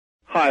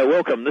Hi,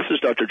 welcome. This is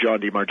Dr. John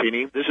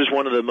DeMartini. This is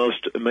one of the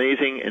most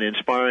amazing and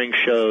inspiring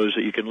shows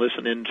that you can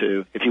listen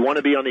into. If you want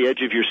to be on the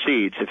edge of your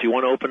seats, if you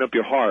want to open up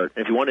your heart,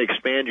 if you want to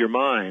expand your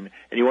mind,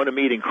 and you want to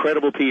meet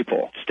incredible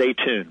people, stay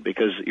tuned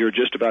because you're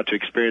just about to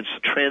experience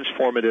a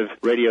transformative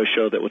radio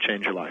show that will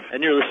change your life.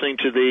 And you're listening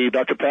to the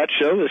Dr. Pat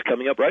Show that's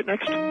coming up right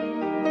next.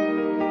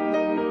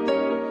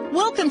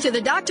 Welcome to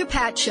the Dr.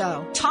 Pat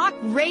Show. Talk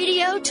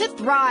radio to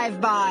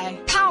thrive by.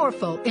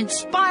 Powerful,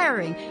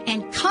 inspiring,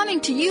 and coming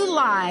to you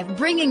live,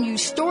 bringing you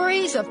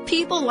stories of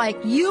people like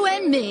you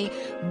and me,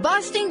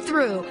 busting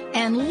through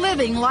and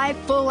living life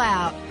full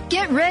out.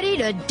 Get ready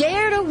to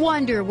dare to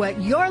wonder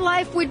what your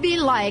life would be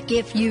like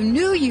if you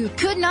knew you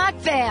could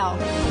not fail.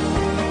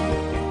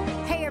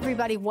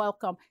 Everybody,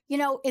 welcome. You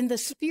know, in the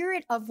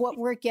spirit of what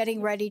we're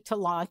getting ready to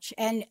launch,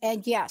 and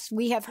yes,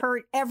 we have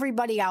heard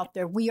everybody out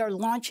there, we are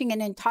launching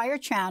an entire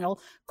channel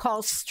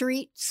called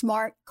Street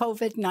Smart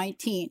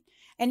COVID-19.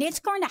 And it's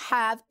going to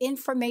have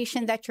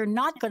information that you're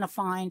not going to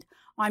find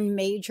on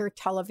major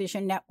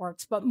television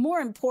networks. But more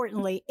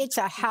importantly, it's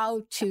a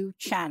how-to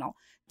channel.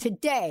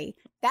 Today,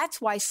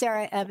 that's why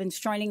Sarah Evans,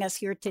 joining us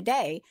here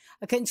today,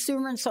 a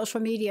consumer and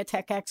social media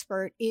tech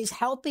expert, is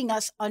helping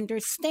us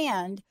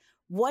understand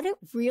what it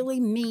really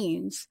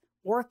means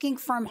working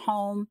from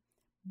home,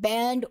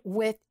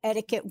 bandwidth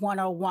etiquette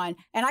 101.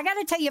 And I got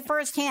to tell you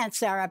firsthand,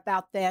 Sarah,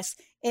 about this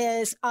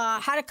is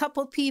had a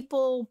couple of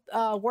people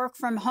work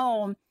from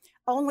home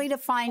only to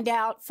find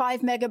out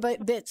 5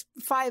 megabits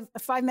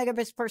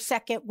per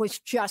second was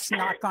just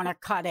not going to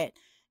cut it.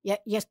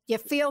 You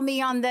feel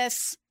me on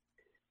this?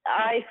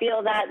 I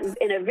feel that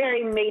in a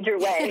very major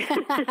way.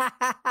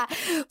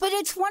 But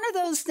it's one of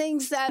those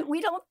things that we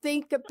don't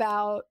think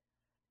about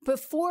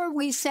before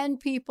we send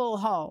people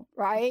home,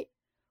 right?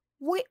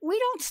 We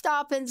don't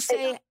stop and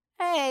say,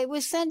 hey, we're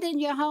sending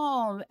you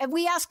home. And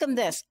we ask them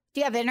this,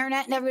 do you have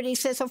internet? And everybody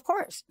says, of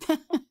course.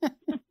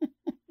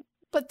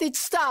 But it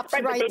stops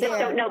right they there. Just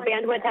don't know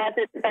bandwidth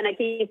hasn't been a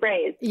key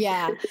phrase.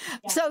 Yeah.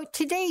 So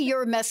today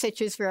your message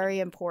is very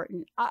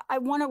important. I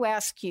want to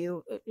ask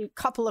you a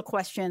couple of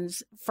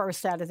questions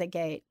first out of the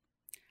gate.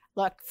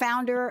 Look,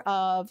 founder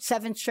of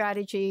 7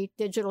 Strategy,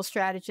 digital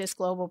strategist,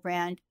 global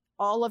brand,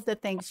 all of the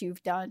things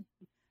you've done.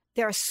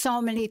 There are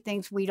so many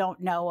things we don't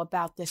know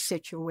about this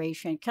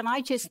situation. Can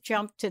I just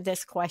jump to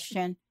this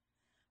question?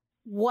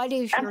 What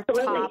is your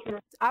top?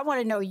 I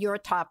want to know your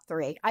top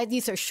 3.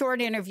 These are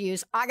short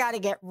interviews. I got to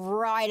get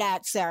right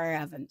at Sarah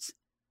Evans.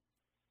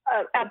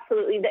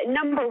 Absolutely.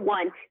 Number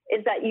one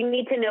is that you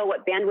need to know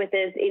what bandwidth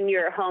is in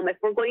your home. If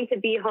we're going to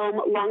be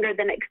home longer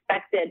than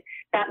expected,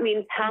 that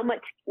means how much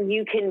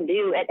you can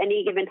do at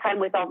any given time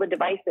with all the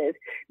devices.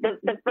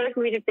 The first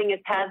major thing is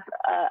have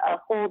a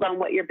hold on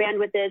what your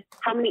bandwidth is.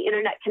 How many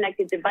internet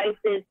connected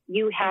devices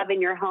you have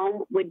in your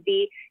home would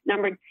be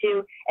number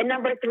 2. And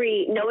number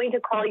 3, knowing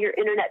to call your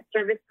internet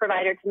service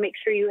provider to make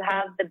sure you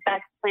have the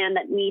best plan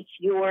that meets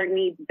your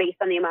needs based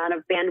on the amount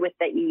of bandwidth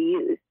that you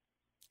use.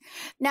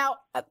 Now,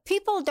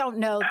 people don't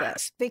know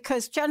this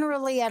because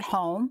generally at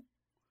home,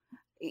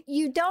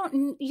 people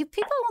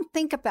don't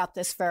think about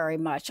this very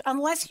much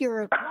unless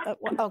you're,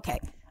 okay.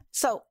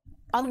 So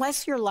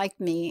unless you're like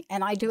me,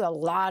 and I do a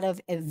lot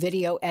of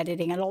video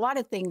editing and a lot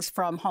of things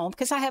from home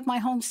because I have my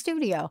home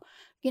studio,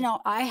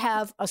 I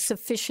have a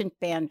sufficient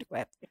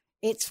bandwidth.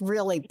 It's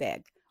really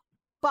big,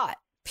 but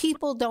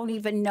people don't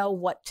even know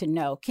what to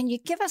know. Can you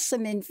give us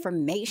some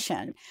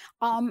information?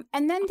 And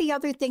then the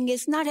other thing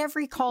is not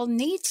every call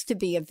needs to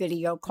be a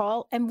video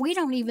call, and we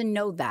don't even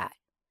know that.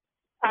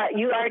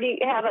 You already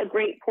have a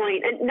great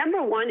point. And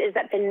number one is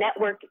that the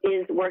network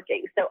is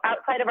working. So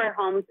outside of our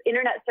homes,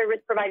 internet service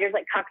providers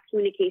like Cox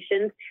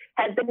Communications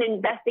have been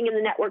investing in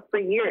the network for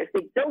years.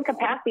 They've built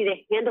capacity to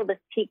handle this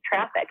peak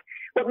traffic.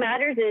 What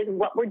matters is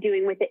what we're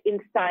doing with it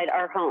inside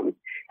our homes.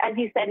 As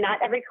you said, not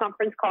every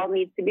conference call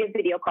needs to be a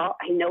video call.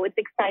 I know it's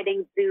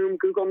exciting. Zoom,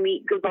 Google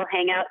Meet, Google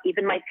Hangout,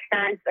 even my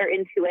parents are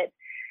into it.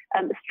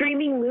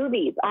 Streaming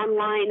movies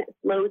online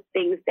slows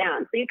things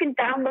down. So you can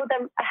download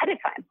them ahead of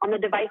time on the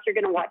device you're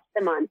going to watch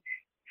them on.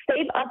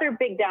 Save other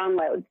big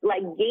downloads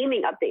like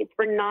gaming updates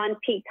for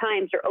non-peak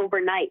times or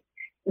overnight.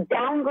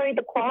 Downgrade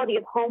the quality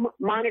of home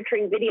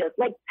monitoring videos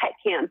like pet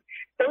cams.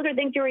 Those are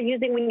things you were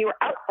using when you were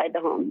outside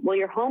the home. Well,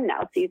 you're home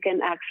now, so you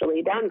can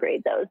actually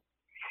downgrade those.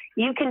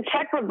 You can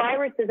check for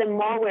viruses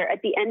and malware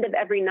at the end of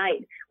every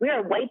night. We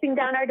are wiping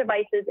down our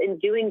devices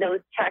and doing those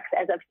checks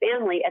as a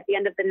family at the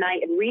end of the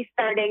night and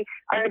restarting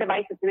our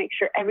devices to make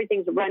sure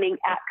everything's running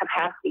at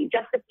capacity.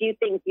 Just a few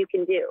things you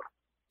can do.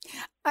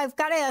 I've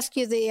got to ask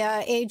you the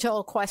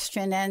age-old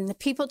question, and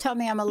people tell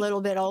me I'm a little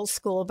bit old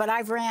school, but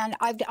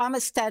I'm a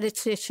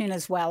statistician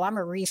as well. I'm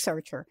a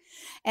researcher.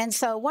 And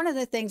so one of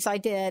the things I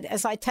did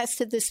is I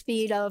tested the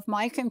speed of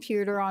my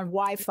computer on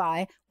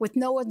Wi-Fi with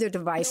no other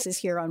devices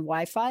here on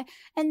Wi-Fi.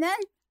 And then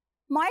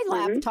my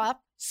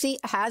laptop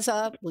has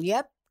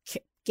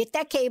get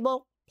that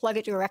cable, plug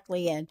it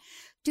directly in.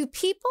 Do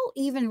people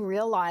even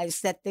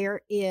realize that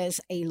there is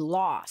a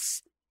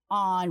loss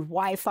on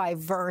Wi-Fi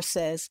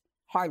versus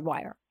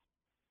hardwire?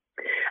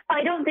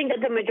 I don't think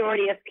that the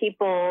majority of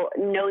people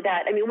know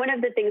that. I mean, one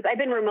of the things, I've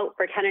been remote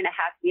for 10 and a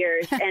half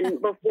years,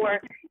 and before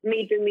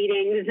major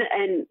meetings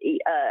and,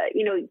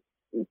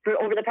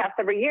 for over the past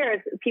several years,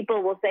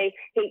 people will say,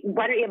 hey,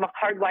 why don't you have a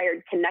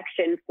hardwired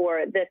connection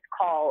for this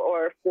call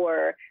or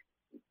for,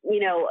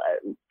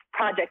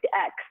 Project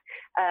X?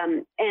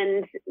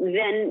 And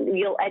then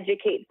you'll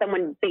educate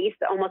someone based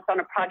almost on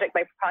a project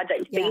by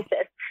project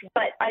basis.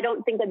 But I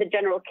don't think that the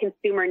general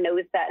consumer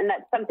knows that. And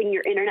that's something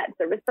your internet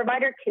service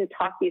provider can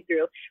talk you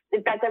through.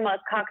 In fact, I'm a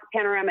Cox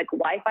Panoramic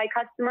Wi-Fi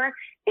customer,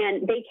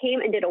 and they came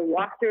and did a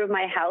walkthrough of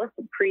my house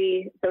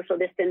pre-social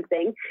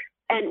distancing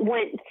and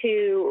went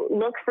to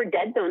look for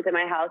dead zones in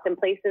my house and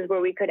places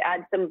where we could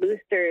add some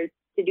boosters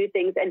to do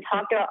things, and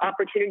talk about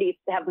opportunities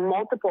to have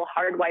multiple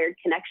hardwired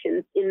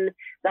connections in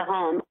the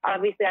home.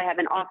 Obviously, I have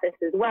an office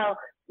as well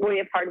where we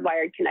have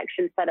hardwired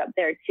connections set up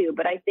there too.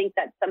 But I think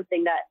that's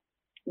something that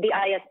the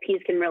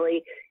ISPs can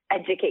really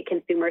educate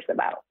consumers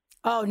about.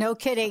 Oh, no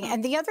kidding.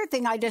 And the other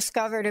thing I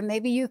discovered, and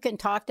maybe you can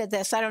talk to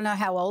this, I don't know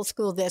how old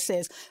school this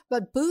is,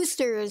 but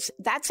boosters,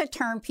 that's a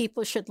term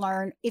people should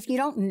learn. If you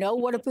don't know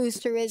what a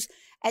booster is,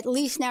 at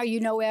least now you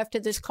know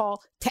after this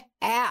call to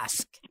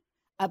ask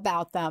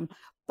about them.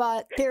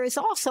 But there is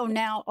also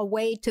now a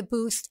way to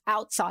boost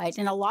outside.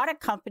 And a lot of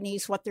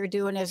companies, what they're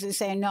doing is they're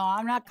saying, no,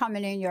 I'm not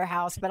coming in your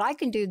house, but I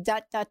can do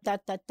that.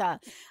 The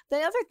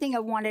other thing I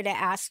wanted to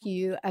ask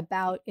you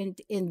about in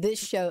this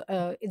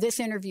show, this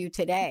interview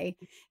today,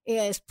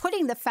 is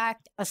putting the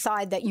fact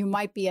aside that you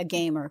might be a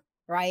gamer,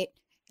 right?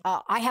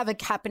 I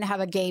happen to have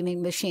a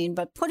gaming machine,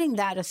 but putting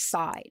that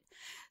aside,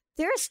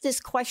 there's this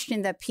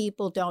question that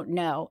people don't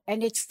know,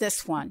 and it's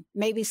this one.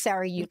 Maybe,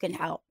 Sarah, you can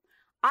help.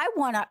 I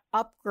want to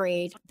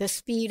upgrade the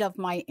speed of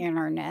my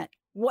internet.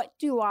 What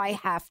do I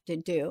have to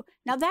do?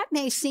 Now, that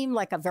may seem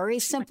like a very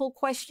simple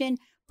question,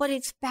 but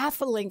it's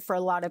baffling for a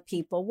lot of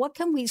people. What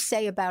can we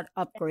say about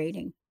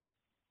upgrading?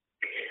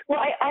 Well,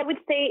 I would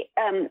say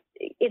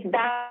it's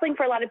baffling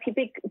for a lot of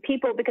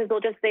people because they'll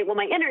just say, well,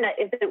 my internet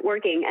isn't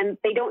working, and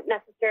they don't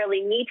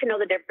necessarily need to know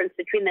the difference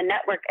between the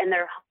network and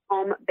their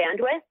home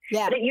bandwidth.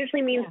 Yeah. But it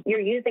usually means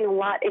you're using a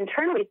lot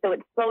internally, so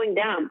it's slowing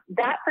down.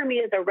 That for me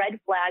is a red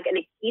flag and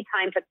a key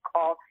time to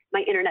call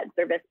my internet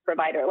service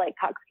provider like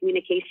Cox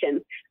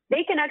Communications.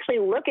 They can actually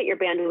look at your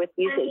bandwidth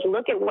usage,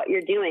 look at what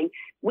you're doing.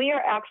 We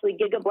are actually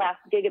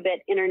gigabit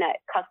internet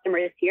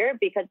customers here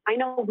because I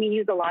know we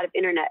use a lot of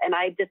internet, and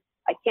I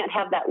can't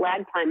have that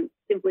lag time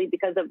simply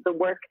because of the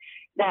work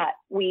that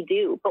we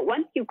do. But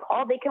once you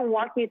call, they can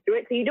walk you through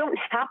it. So you don't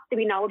have to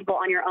be knowledgeable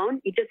on your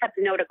own. You just have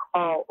to know to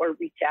call or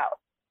reach out.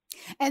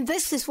 And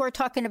we're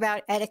talking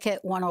about etiquette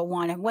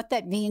 101. And what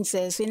that means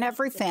is in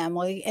every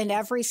family, in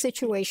every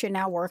situation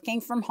now working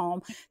from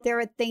home, there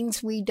are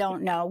things we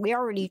don't know. We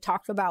already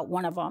talked about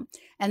one of them.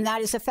 And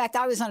that is the fact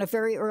I was on a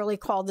very early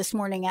call this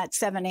morning at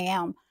 7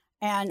 a.m.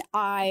 And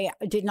I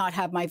did not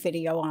have my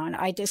video on.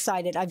 I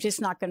decided I'm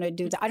just not going to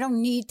do that. I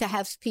don't need to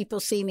have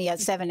people see me at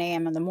 7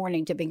 a.m. in the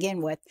morning to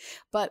begin with,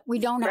 but we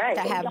don't have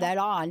to have that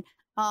on.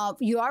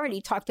 You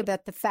already talked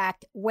about the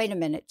fact, wait a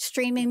minute,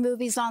 streaming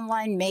movies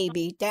online,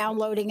 maybe,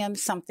 downloading them,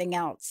 something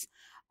else.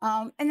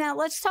 And now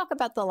let's talk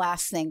about the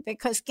last thing,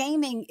 because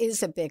gaming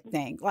is a big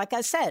thing. Like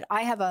I said,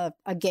 I have a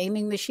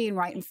gaming machine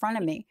right in front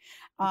of me.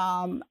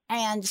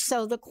 And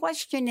so the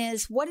question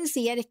is, what is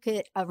the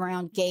etiquette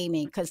around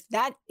gaming? Because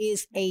that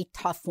is a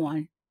tough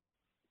one.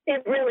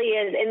 It really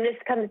is. And this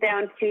comes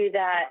down to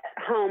that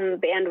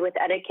home bandwidth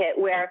etiquette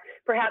where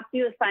perhaps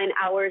you assign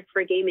hours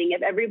for gaming.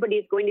 If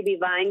everybody's going to be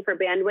vying for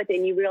bandwidth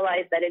and you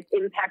realize that it's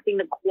impacting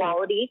the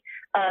quality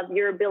of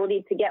your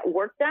ability to get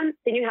work done,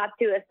 then you have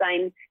to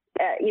assign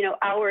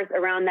hours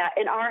around that.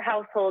 In our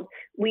household,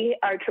 we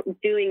are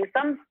doing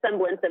some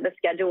semblance of a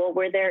schedule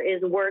where there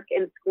is work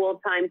and school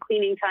time,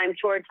 cleaning time,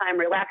 chore time,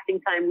 relaxing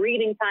time,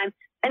 reading time,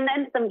 and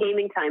then some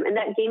gaming time. And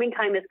that gaming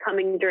time is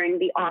coming during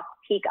the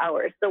off-peak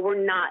hours. So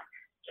we're not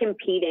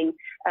competing.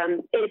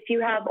 If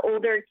you have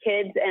older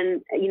kids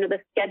and, the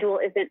schedule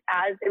isn't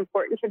as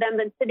important to them,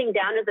 then sitting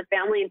down as a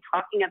family and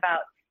talking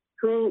about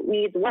who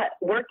needs what.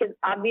 Work is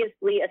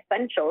obviously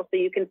essential, so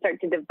you can start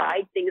to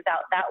divide things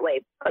out that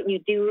way. But you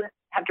do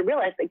have to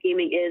realize that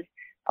gaming is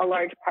a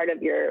large part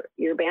of your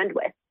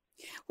bandwidth.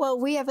 Well,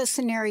 we have a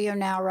scenario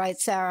now, right,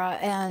 Sarah?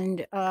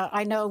 And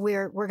I know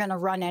we're going to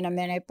run in a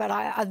minute, but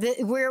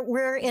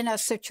we're in a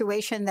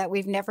situation that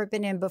we've never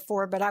been in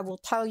before. But I will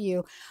tell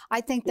you, I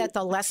think that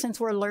the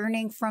lessons we're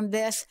learning from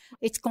this,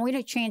 it's going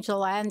to change the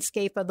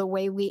landscape of the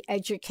way we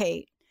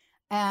educate.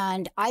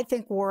 And I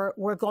think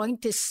we're going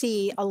to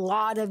see a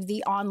lot of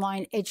the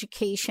online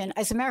education.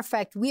 As a matter of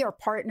fact, we are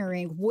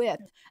partnering with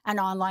an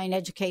online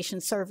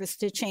education service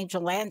to change the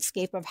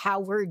landscape of how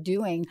we're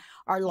doing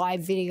our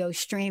live video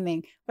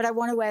streaming. But I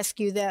want to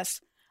ask you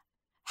this.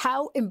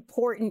 How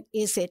important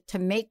is it to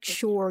make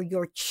sure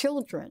your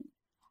children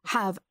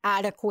have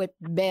adequate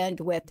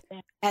bandwidth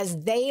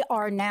as they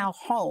are now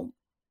home,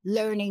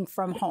 learning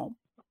from home?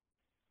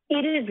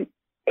 It is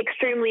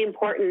extremely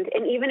important.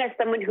 And even as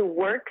someone who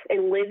works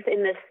and lives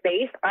in this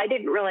space, I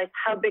didn't realize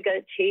how big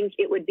a change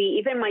it would be.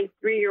 Even my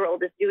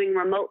 3-year-old is doing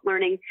remote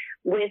learning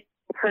with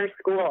per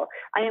school.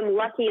 I am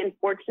lucky and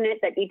fortunate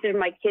that each of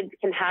my kids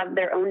can have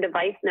their own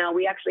device now.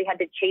 We actually had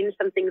to change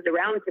some things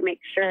around to make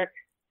sure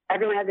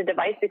everyone has a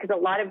device because a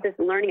lot of this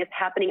learning is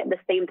happening at the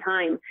same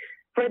time.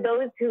 For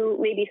those who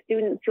may be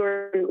students who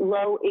are in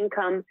low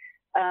income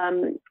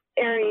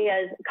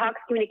areas, Cox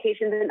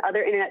Communications and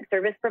other internet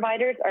service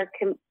providers are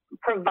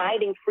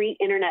providing free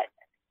internet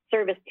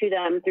service to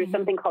them through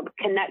something called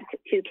Connect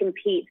to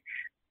Compete.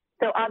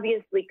 So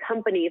obviously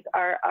companies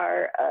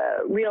are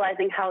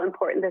realizing how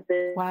important this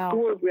is. Wow.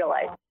 Schools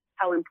realize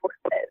how important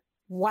it is.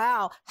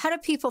 Wow. How do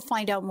people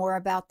find out more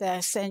about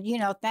this? And,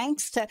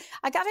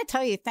 I got to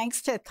tell you,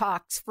 thanks to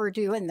Cox for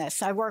doing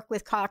this. I worked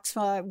with Cox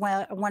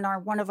when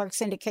one of our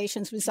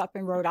syndications was up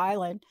in Rhode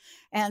Island,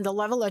 and the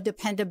level of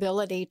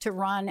dependability to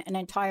run an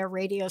entire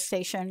radio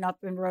station up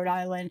in Rhode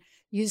Island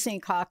using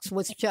Cox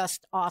was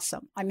just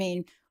awesome. I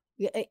mean,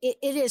 it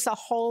is a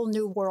whole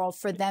new world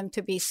for them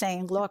to be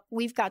saying, look,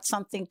 we've got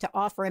something to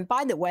offer. And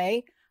by the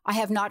way, I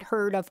have not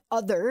heard of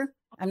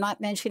I'm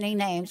not mentioning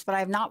names, but I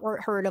have not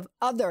heard of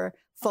other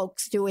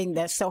folks doing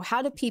this. So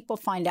how do people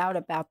find out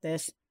about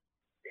this?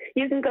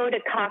 You can go to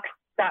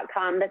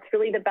Cox.com. That's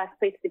really the best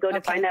place to go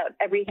to find out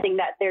everything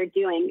that they're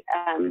doing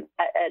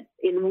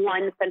in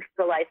one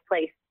centralized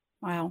place.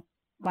 Wow.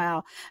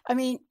 I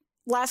mean,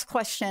 last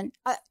question.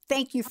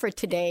 Thank you for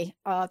today.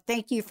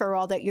 Thank you for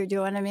all that you're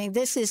doing. I mean,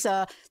 this is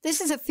a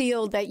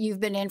field that you've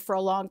been in for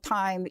a long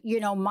time.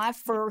 My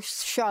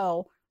first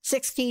show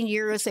 16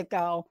 years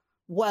ago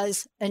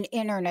was an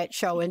internet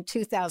show in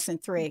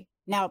 2003.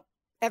 Now,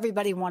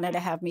 everybody wanted to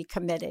have me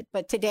committed,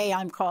 but today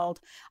I'm called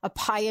a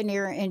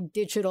pioneer in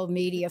digital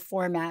media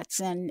formats.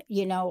 And,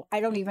 I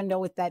don't even know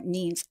what that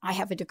means. I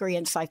have a degree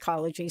in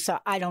psychology, so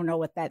I don't know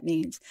what that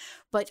means.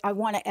 But I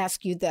want to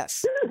ask you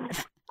this.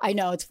 I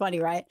know it's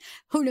funny, right?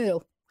 Who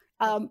knew?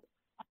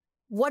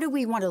 What do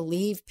we want to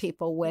leave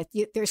people with?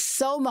 There's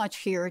so much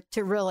here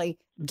to really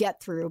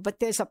get through, but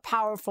there's a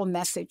powerful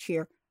message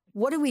here.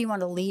 What do we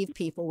want to leave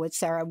people with,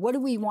 Sarah? What do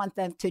we want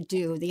them to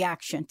do, the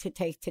action to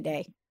take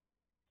today?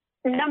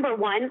 Number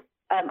one,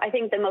 I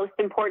think the most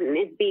important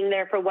is being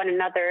there for one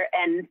another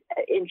and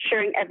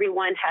ensuring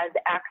everyone has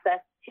access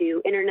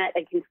to internet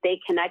and can stay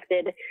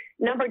connected.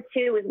 Number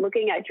two is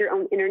looking at your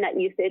own internet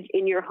usage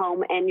in your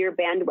home and your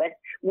bandwidth.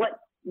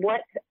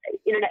 What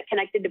internet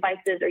connected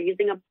devices are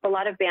using up a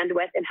lot of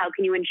bandwidth, and how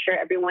can you ensure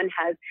everyone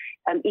has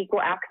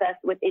equal access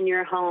within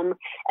your home?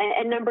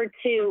 And number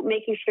two,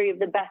 making sure you have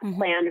the best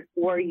plan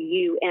for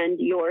you and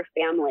your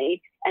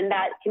family. And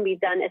that can be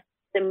done as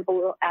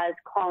simple as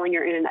calling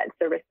your internet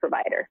service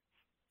provider.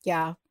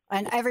 Yeah.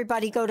 And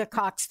everybody go to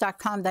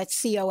Cox.com. That's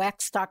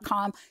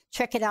COX.com.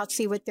 Check it out.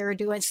 See what they're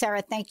doing.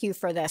 Sarah, thank you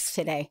for this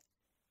today.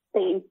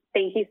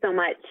 Thank you so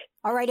much.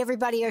 All right,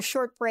 everybody, a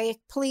short break.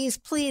 Please,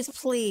 please,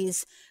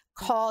 please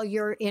call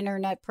your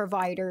internet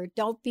provider.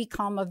 Don't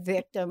become a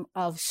victim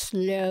of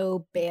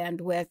slow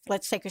bandwidth.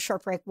 Let's take a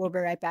short break. We'll be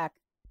right back.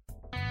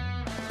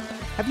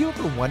 Have you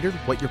ever wondered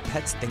what your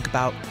pets think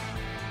about?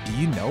 Do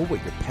you know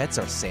what your pets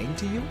are saying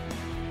to you?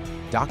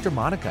 Dr.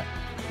 Monica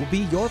will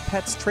be your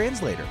pet's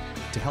translator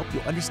to help you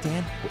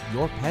understand what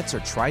your pets are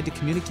trying to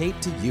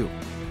communicate to you.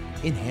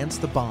 Enhance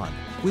the bond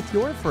with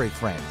your furry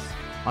friends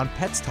on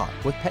Pets Talk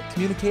with Pet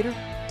Communicator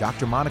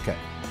Dr. Monica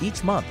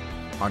each month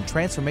on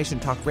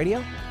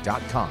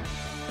TransformationTalkRadio.com.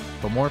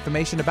 For more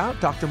information about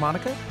Dr.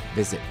 Monica,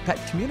 visit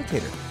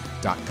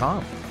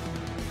PetCommunicator.com.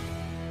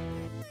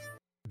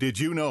 Did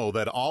you know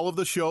that all of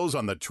the shows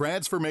on the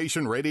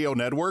Transformation Radio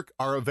Network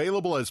are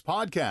available as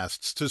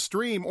podcasts to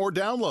stream or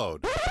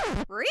download?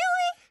 Really?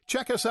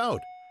 Check us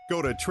out.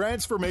 Go to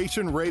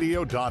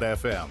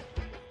transformationradio.fm.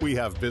 We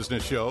have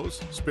business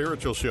shows,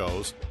 spiritual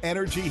shows,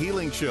 energy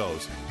healing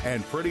shows,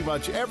 and pretty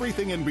much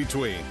everything in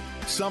between.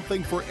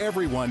 Something for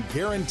everyone,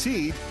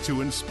 guaranteed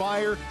to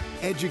inspire,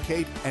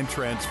 educate, and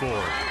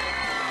transform.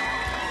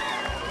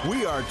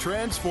 We are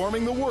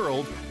transforming the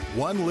world,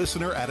 one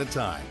listener at a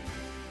time.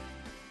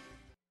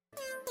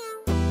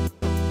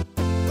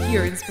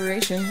 Your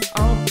inspiration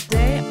all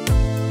day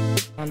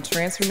on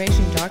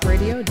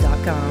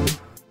TransformationTalkRadio.com.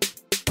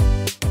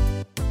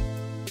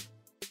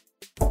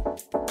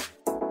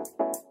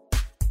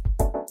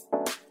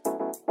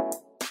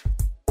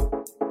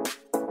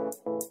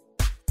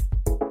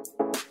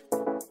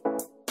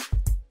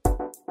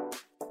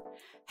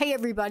 Hey,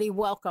 everybody,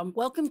 welcome.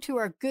 Welcome to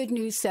our good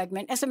news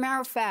segment. As a matter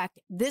of fact,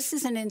 this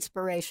is an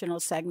inspirational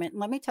segment.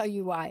 Let me tell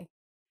you why.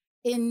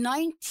 In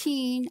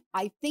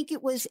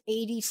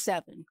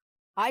 87,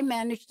 I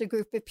managed a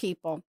group of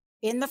people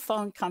in the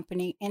phone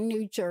company in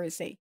New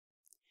Jersey.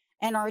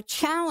 And our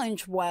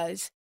challenge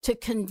was to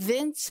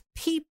convince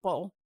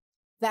people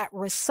that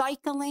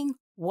recycling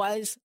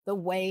was the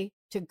way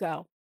to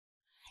go.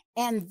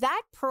 And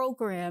that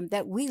program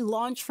that we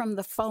launched from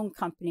the phone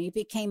company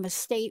became a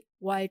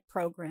statewide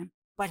program.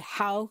 But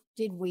how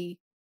did we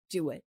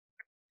do it?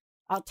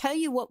 I'll tell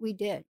you what we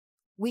did.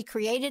 We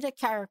created a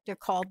character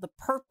called the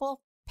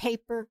Purple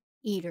Paper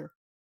Eater.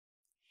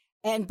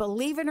 And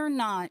believe it or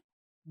not,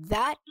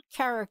 that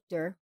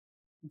character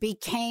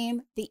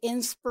became the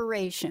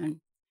inspiration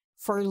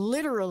for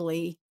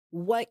literally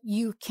what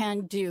you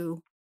can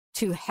do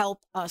to help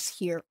us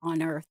here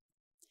on Earth.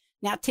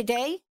 Now,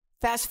 today,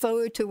 fast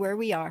forward to where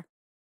we are.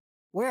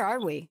 Where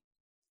are we?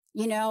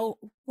 You know,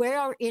 we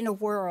are in a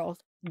world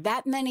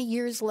that many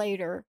years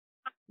later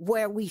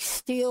where we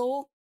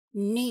still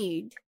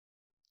need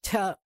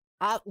to,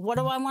 what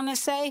do I want to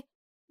say?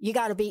 You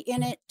got to be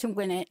in it to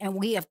win it, and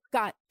we have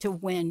got to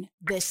win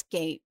this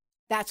game.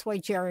 That's why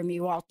Jeremy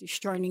Walters,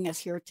 joining us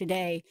here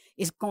today,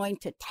 is going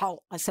to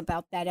tell us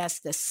about that as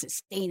the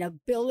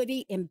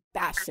sustainability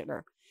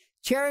ambassador.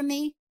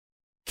 Jeremy,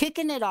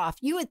 kicking it off,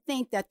 you would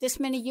think that this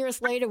many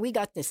years later, we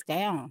got this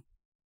down.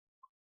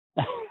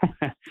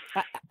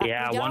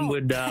 Yeah, one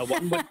would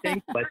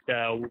think, but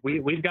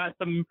we've got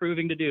some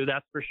improving to do,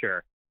 that's for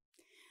sure.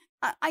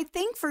 I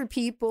think for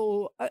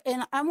people,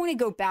 and I want to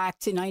go back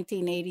to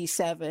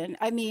 1987.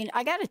 I mean,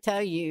 I got to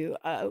tell you,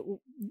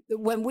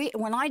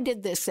 when I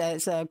did this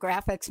as a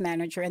graphics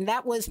manager, and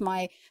that was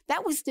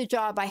the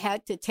job I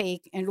had to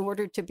take in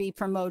order to be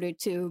promoted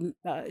to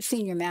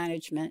senior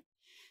management.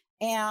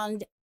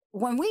 And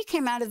when we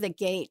came out of the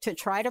gate to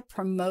try to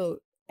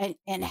promote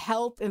and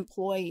help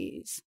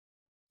employees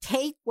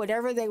take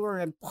whatever they were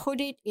and put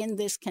it in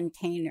this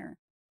container,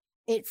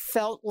 it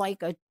felt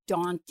like a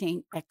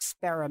daunting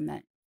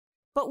experiment.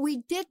 But we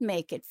did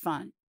make it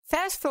fun.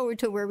 Fast forward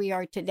to where we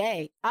are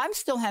today. I'm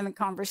still having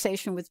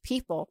conversation with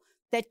people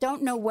that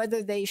don't know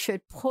whether they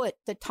should put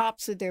the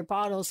tops of their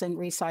bottles in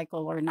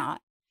recycle or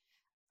not.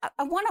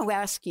 I want to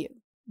ask you,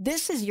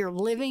 this is your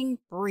living,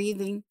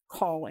 breathing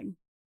calling.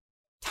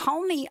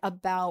 Tell me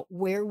about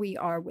where we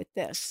are with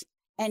this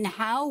and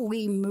how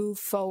we move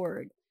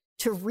forward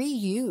to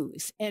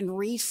reuse and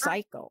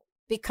recycle,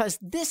 because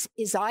this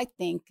is, I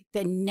think,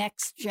 the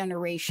next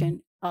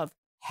generation of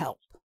help.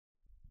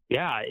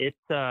 Yeah, it's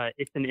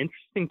an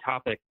interesting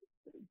topic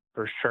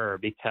for sure,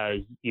 because,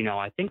 you know,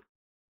 I think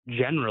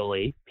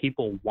generally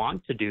people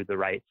want to do the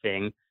right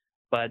thing,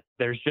 but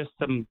there's just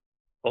some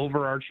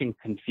overarching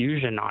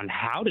confusion on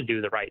how to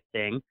do the right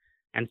thing.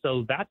 And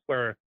so that's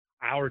where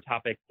our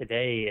topic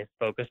today is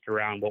focused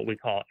around what we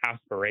call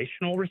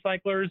aspirational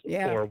recyclers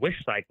or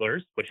wish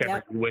cyclers,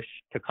 whichever you wish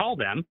to call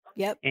them.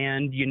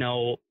 And, you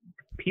know,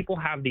 people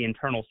have the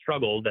internal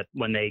struggle that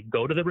when they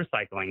go to the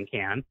recycling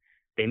can,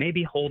 they may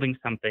be holding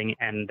something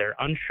and they're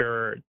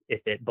unsure if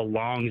it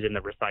belongs in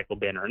the recycle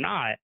bin or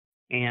not.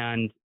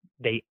 And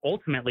they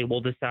ultimately will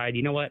decide,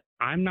 you know what,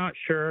 I'm not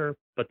sure,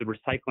 but the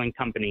recycling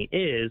company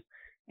is,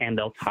 and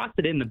they'll toss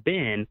it in the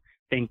bin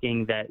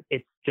thinking that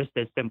it's just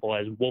as simple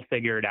as we'll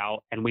figure it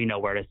out and we know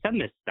where to send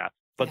this stuff.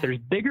 But there's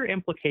bigger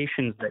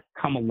implications that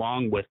come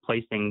along with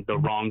placing the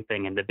wrong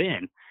thing in the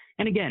bin.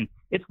 And again,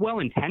 it's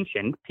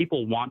well-intentioned.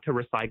 People want to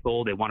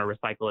recycle. They want to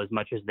recycle as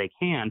much as they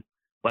can,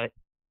 but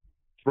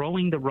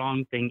throwing the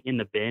wrong thing in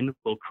the bin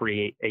will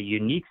create a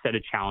unique set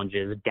of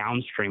challenges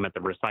downstream at the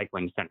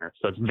recycling center.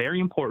 So it's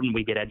very important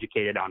we get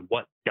educated on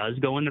what does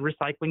go in the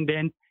recycling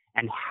bin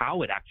and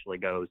how it actually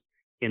goes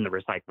in the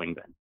recycling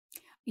bin.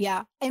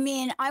 Yeah. I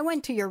mean, I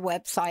went to your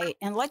website,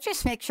 and let's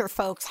just make sure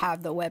folks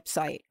have the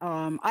website.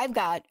 I've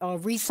got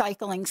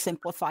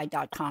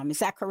recyclingsimplified.com. Is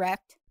that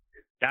correct?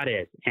 That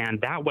is.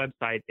 And that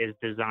website is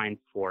designed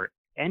for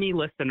any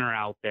listener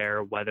out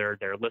there, whether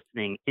they're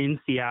listening in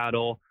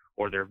Seattle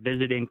or they're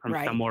visiting from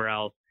somewhere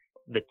else.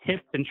 The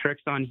tips and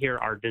tricks on here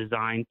are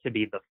designed to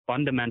be the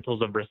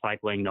fundamentals of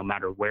recycling, no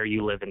matter where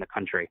you live in the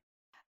country.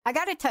 I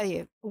got to tell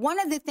you, one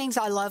of the things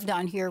I loved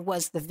on here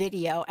was the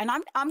video. And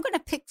I'm going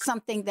to pick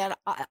something that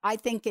I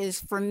think is,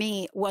 for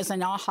me, was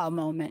an aha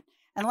moment.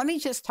 And let me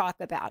just talk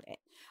about it.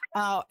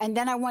 And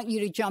then I want you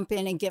to jump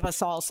in and give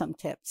us all some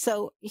tips.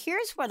 So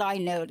here's what I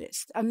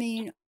noticed. I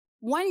mean,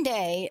 one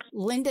day,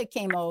 Linda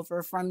came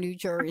over from New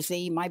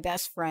Jersey, my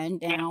best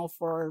friend now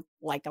for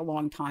like a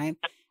long time.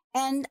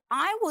 And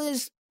I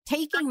was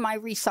taking my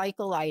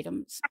recycle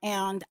items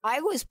and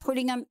I was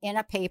putting them in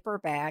a paper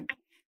bag.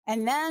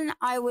 And then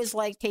I was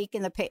like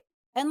taking the paper.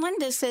 And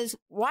Linda says,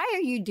 why are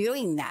you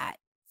doing that?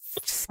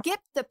 Skip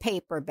the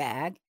paper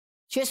bag.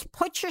 Just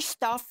put your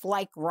stuff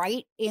like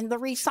right in the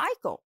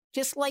recycle.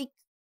 Just like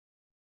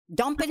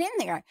dump it in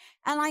there.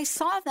 And I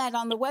saw that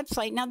on the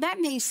website. Now, that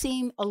may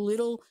seem a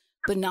little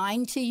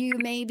benign to you,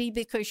 maybe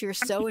because you're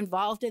so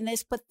involved in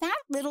this, but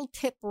that little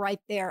tip right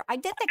there, I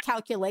did the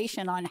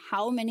calculation on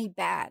how many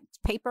bags,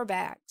 paper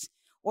bags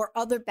or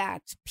other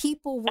bags,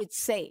 people would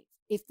save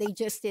if they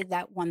just did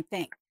that one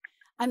thing.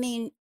 I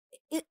mean,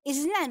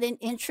 isn't that an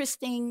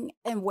interesting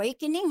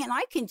awakening? And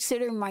I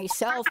consider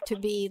myself to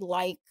be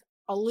like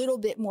a little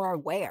bit more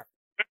aware.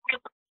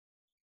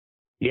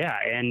 Yeah.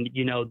 And,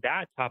 you know,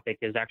 that topic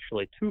is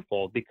actually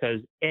twofold because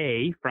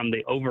A, from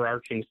the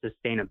overarching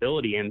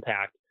sustainability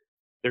impact,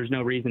 there's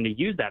no reason to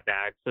use that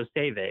bag, so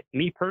save it.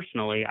 Me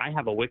personally, I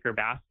have a wicker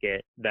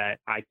basket that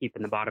I keep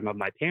in the bottom of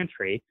my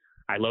pantry.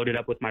 I load it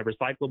up with my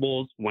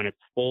recyclables. When it's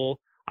full,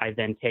 I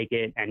then take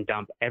it and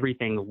dump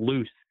everything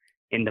loose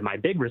into my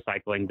big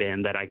recycling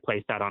bin that I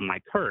place out on my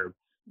curb.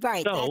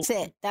 Right, so that's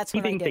it. That's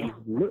what I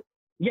do.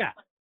 Yeah,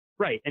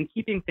 right. And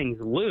keeping things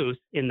loose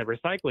in the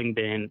recycling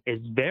bin is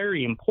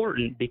very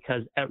important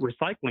because at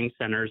recycling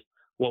centers,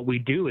 what we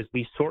do is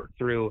we sort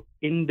through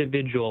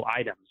individual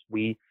items.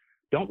 We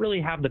don't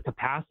really have the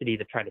capacity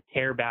to try to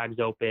tear bags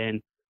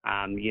open.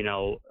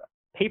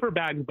 Paper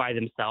bags by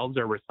themselves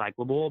are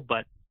recyclable,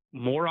 but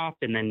more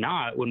often than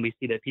not, when we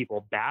see that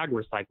people bag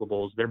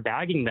recyclables, they're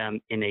bagging them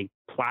in a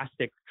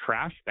plastic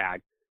trash bag.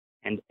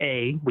 And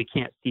A, we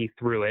can't see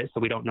through it, so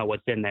we don't know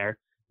what's in there.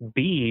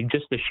 B,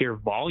 just the sheer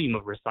volume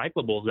of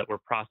recyclables that we're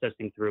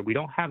processing through, we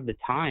don't have the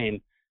time,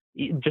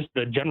 just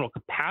the general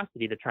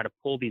capacity to try to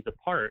pull these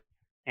apart.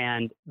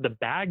 And the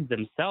bags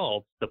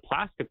themselves, the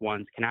plastic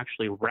ones, can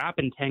actually wrap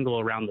and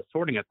tangle around the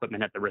sorting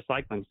equipment at the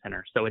recycling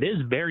center. So it is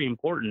very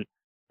important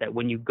that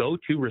when you go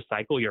to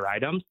recycle your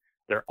items,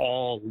 they're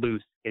all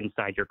loose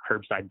inside your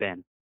curbside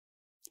bin.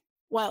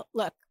 Well,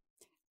 look,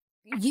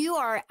 you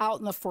are out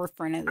in the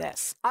forefront of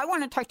this. I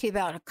want to talk to you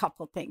about a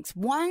couple of things.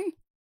 One,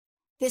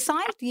 this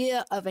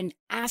idea of an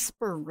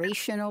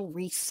aspirational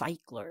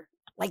recycler.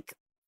 Like,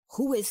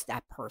 who is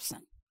that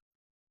person?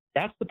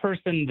 That's the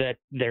person that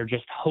they're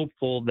just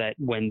hopeful that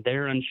when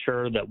they're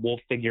unsure that we'll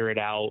figure it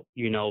out.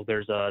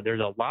 There's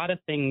a lot of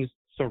things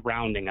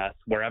surrounding us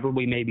wherever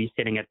we may be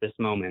sitting at this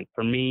moment.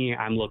 For me,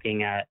 I'm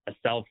looking at a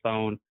cell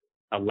phone,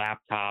 a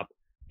laptop,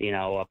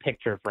 a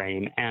picture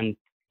frame. And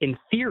in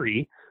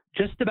theory,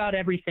 just about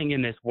everything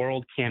in this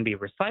world can be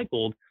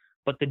recycled,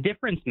 but the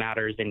difference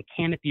matters in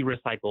can it be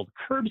recycled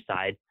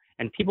curbside?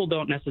 And people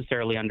don't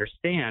necessarily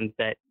understand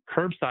that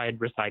curbside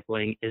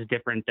recycling is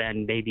different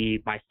than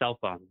maybe my cell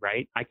phone,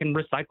 right? I can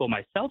recycle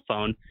my cell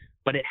phone,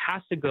 but it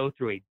has to go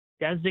through a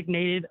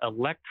designated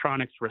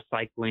electronics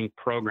recycling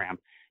program.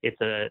 It's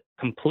a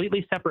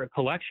completely separate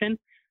collection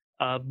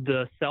of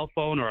the cell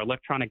phone or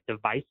electronic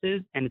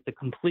devices, and it's a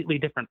completely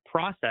different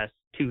process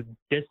to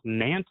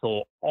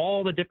dismantle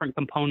all the different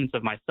components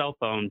of my cell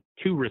phone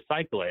to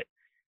recycle it.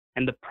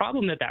 And the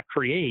problem that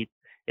creates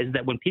is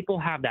that when people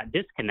have that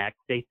disconnect,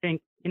 they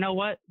think, you know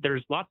what,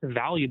 there's lots of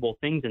valuable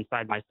things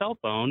inside my cell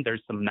phone.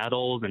 There's some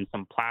metals and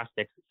some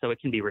plastics, so it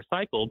can be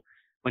recycled.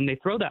 When they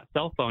throw that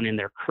cell phone in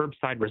their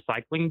curbside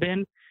recycling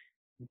bin,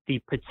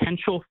 the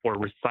potential for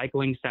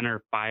recycling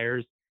center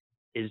fires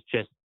is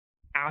just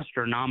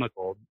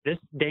astronomical. This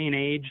day and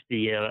age,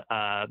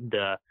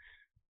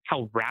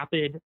 how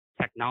rapid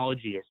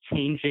technology is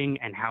changing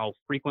and how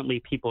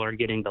frequently people are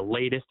getting the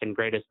latest and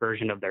greatest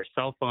version of their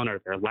cell phone or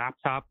their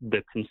laptop,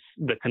 the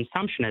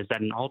consumption is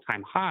at an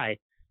all-time high.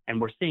 And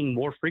we're seeing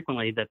more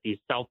frequently that these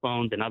cell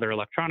phones and other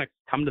electronics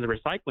come to the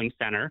recycling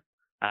center,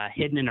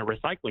 hidden in a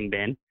recycling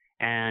bin.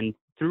 And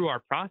through our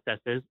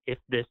processes, if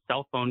this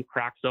cell phone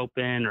cracks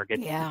open or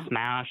gets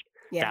smashed,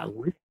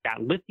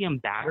 that lithium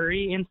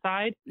battery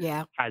inside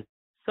has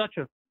such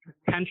a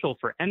potential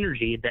for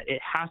energy that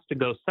it has to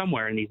go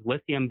somewhere. And these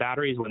lithium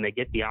batteries, when they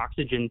get the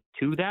oxygen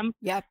to them,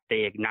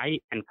 they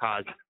ignite and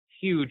cause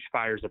huge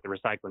fires at the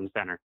recycling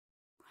center.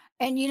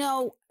 And,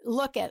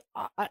 look at,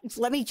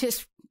 let me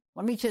just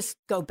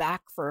go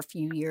back for a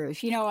few years.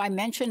 I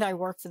mentioned I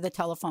worked for the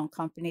telephone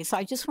company, so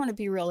I just want to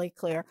be really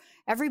clear.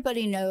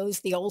 Everybody knows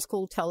the old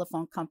school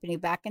telephone company.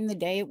 Back in the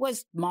day, it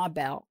was Ma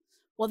Bell.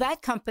 Well,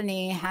 that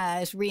company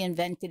has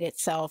reinvented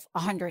itself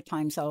 100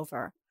 times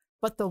over.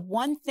 But the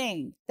one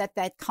thing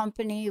that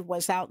company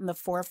was out in the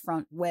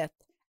forefront with,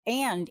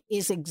 and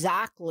is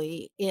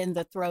exactly in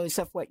the throes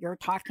of what you're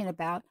talking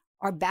about,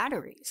 are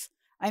batteries.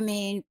 I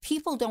mean,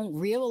 people don't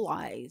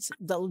realize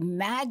the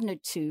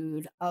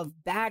magnitude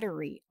of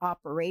battery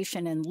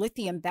operation and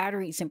lithium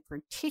batteries in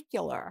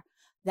particular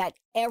that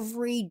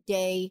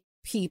everyday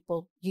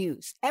people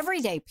use.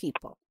 Everyday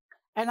people.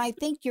 And I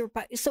think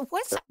so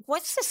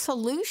what's the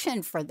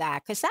solution for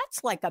that? Because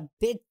that's like a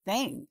big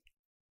thing.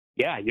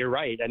 Yeah, you're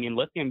right. I mean,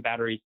 lithium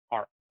batteries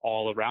are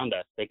all around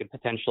us. They could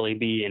potentially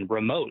be in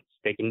remotes.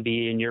 They can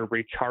be in your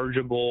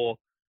rechargeable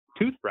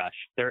toothbrush.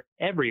 They're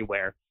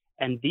everywhere.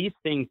 And these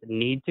things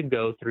need to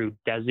go through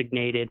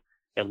designated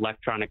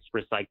electronics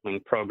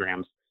recycling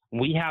programs.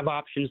 We have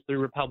options through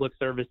Republic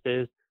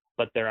Services,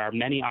 but there are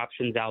many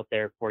options out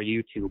there for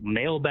you to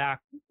mail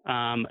back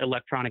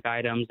electronic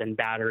items and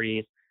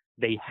batteries.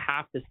 They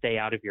have to stay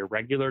out of your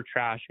regular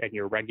trash and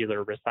your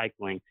regular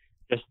recycling.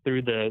 Just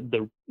through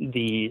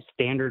the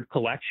standard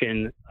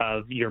collection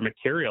of your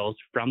materials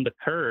from the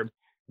curb,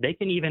 they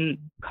can even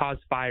cause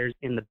fires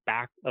in the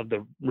back of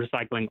the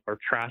recycling or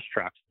trash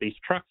trucks. These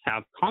trucks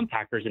have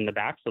compactors in the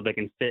back so they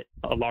can fit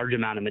a large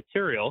amount of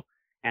material.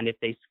 And if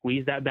they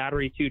squeeze that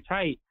battery too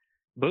tight,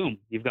 boom,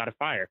 you've got a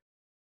fire.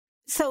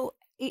 So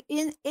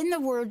in the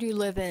world you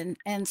live in,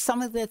 and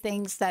some of the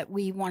things that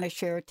we want to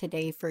share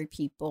today for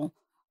people,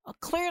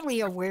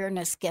 clearly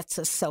awareness gets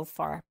us so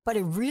far, but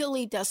it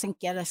really doesn't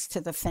get us to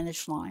the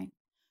finish line.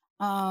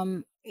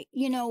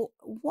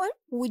 What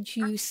would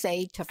you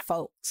say to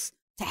folks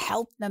to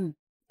help them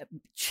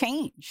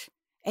change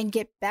and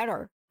get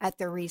better at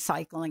their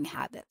recycling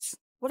habits?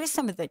 What are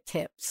some of the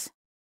tips?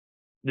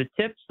 The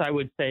tips, I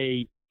would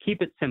say,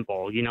 keep it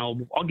simple.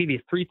 I'll give you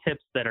 3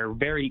 tips that are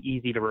very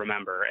easy to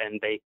remember, and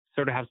they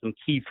sort of have some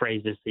key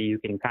phrases so you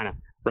can kind of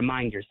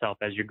remind yourself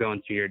as you're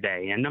going through your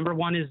day. And number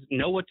 1 is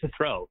know what to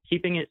throw.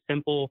 Keeping it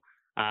simple.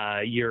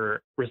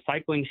 Your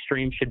recycling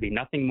stream should be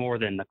nothing more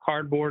than the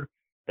cardboard,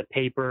 the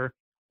paper,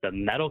 the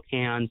metal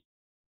cans,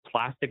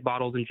 plastic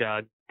bottles and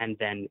jugs, and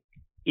then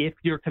if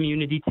your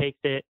community takes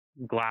it,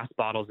 glass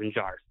bottles and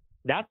jars.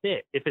 That's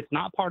it. If it's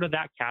not part of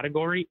that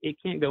category, it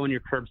can't go in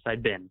your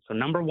curbside bin. So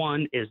number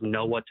one is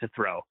know what to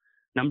throw.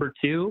 Number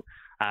two,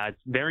 it's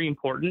very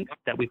important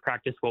that we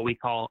practice what we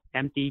call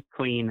empty,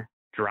 clean,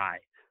 dry.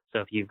 So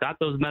if you've got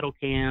those metal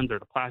cans or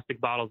the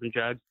plastic bottles and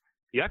jugs,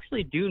 you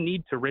actually do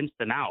need to rinse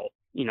them out.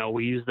 You know,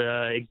 we use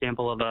the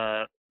example of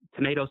a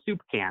tomato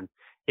soup can.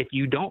 If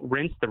you don't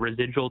rinse the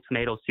residual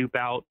tomato soup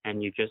out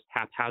and you just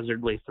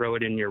haphazardly throw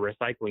it in your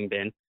recycling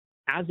bin,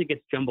 as it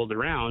gets jumbled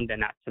around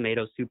and that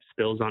tomato soup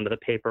spills onto the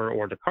paper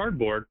or the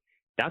cardboard,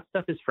 that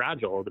stuff is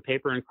fragile. The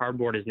paper and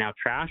cardboard is now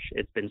trash.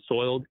 It's been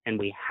soiled and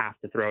we have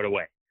to throw it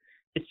away.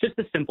 It's just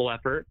a simple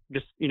effort.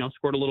 Just,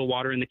 squirt a little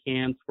water in the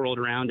can, swirl it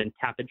around and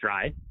tap it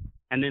dry.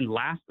 And then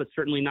last, but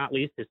certainly not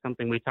least, is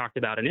something we talked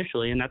about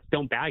initially, and that's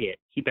don't bag it.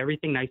 Keep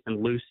everything nice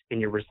and loose in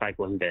your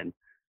recycling bin.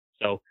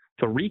 So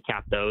to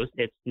recap those,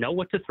 it's know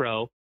what to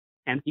throw,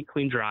 empty,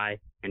 clean, dry,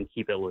 and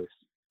keep it loose.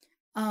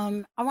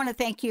 I want to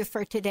thank you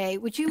for today.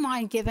 Would you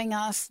mind giving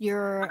us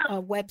your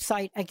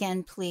website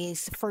again,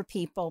 please, for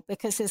people?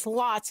 Because there's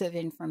lots of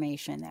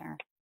information there.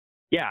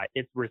 Yeah,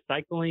 it's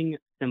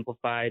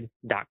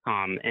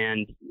recyclingsimplified.com.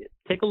 And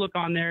take a look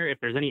on there. If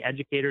there's any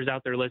educators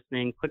out there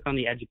listening, click on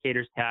the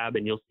educators tab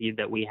and you'll see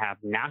that we have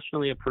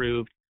nationally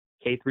approved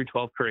K through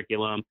 12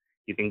 curriculum.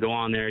 You can go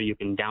on there. You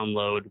can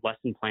download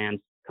lesson plans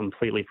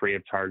completely free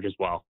of charge as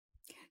well.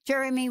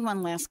 Jeremy,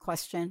 one last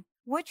question.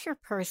 What's your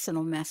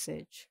personal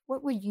message?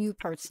 What would you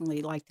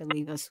personally like to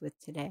leave us with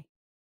today?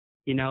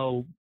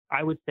 I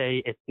would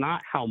say it's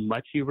not how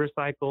much you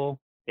recycle,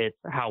 it's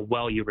how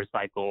well you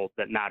recycle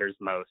that matters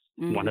most.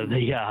 Mm-hmm. One of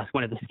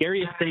the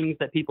scariest things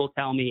that people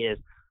tell me is,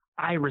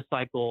 I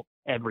recycle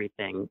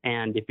everything.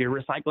 And if you're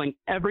recycling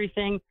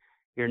everything,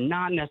 you're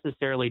not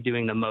necessarily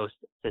doing the most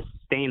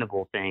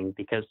sustainable thing,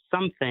 because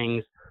some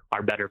things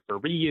are better for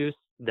reuse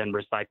than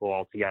recycle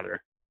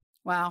altogether.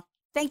 Wow.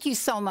 Thank you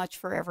so much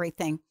for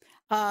everything.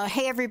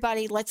 Hey,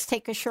 everybody, let's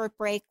take a short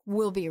break.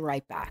 We'll be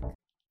right back.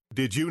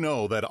 Did you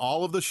know that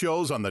all of the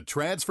shows on the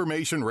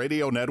Transformation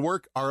Radio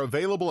Network are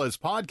available as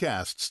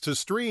podcasts to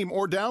stream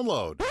or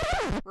download?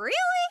 Really?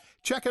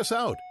 Check us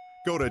out.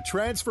 Go to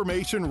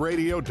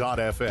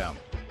transformationradio.fm.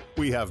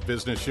 We have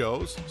business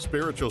shows,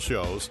 spiritual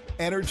shows,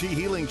 energy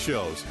healing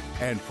shows,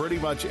 and pretty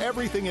much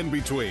everything in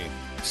between.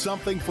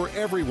 Something for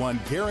everyone,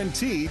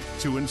 guaranteed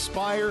to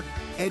inspire,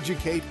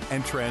 educate,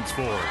 and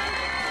transform.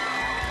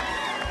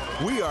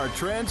 We are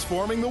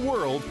transforming the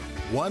world,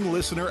 one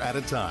listener at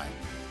a time.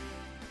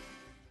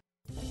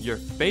 Your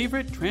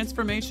favorite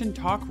Transformation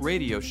Talk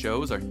radio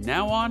shows are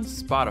now on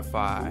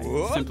Spotify.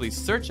 What? Simply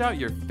search out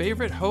your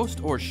favorite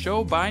host or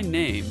show by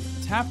name,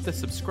 tap the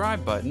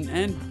subscribe button,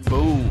 and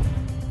boom!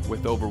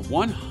 With over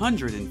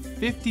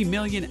 150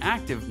 million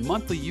active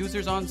monthly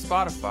users on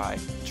Spotify,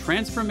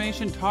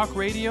 Transformation Talk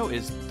Radio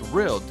is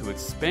thrilled to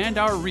expand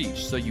our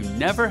reach so you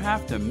never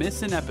have to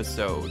miss an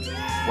episode.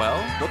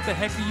 Well, what the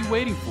heck are you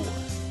waiting for?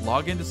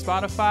 Log into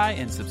Spotify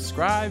and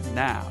subscribe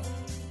now.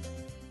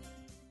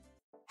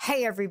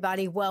 Hey,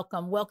 everybody.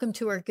 Welcome. Welcome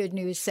to our good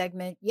news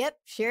segment. Yep,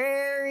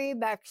 Sherry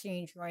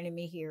Backstein joining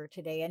me here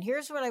today. And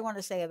here's what I want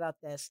to say about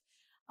this.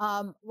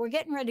 We're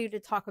getting ready to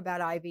talk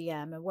about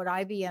IBM and what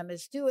IBM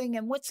is doing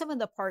and what some of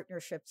the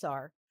partnerships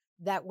are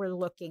that we're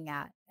looking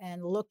at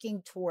and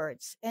looking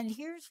towards. And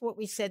here's what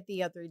we said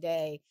the other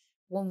day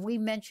when we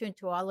mentioned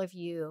to all of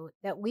you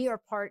that we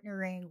are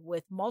partnering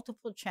with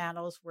multiple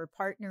channels. We're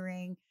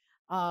partnering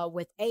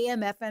with AM,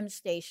 FM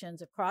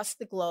stations across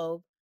the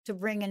globe to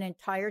bring an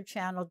entire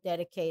channel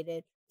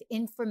dedicated to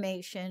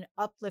information,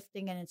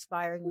 uplifting and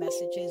inspiring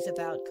messages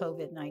about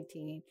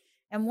COVID-19.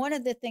 And one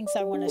of the things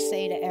I want to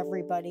say to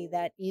everybody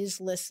that is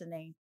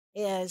listening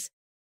is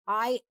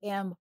I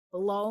am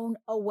blown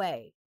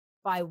away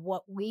by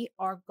what we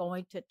are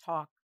going to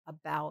talk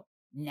about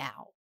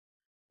now,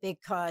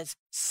 because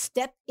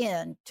step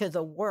into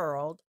the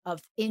world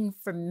of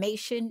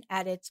information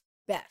at its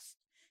best.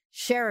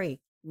 Sherry,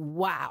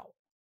 wow.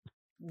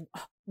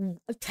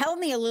 Tell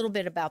me a little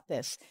bit about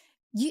this.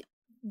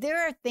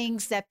 There are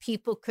things that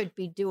people could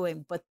be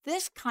doing, but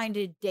this kind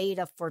of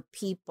data for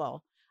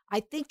people, I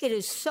think it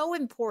is so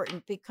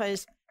important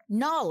because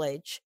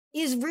knowledge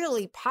is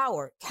really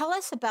power. Tell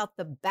us about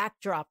the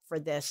backdrop for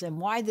this and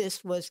why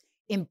this was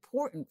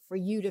important for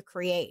you to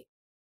create.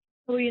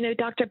 Well,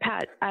 Dr.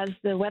 Pat, as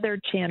the Weather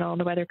Channel and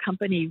the Weather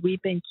Company,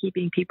 we've been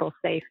keeping people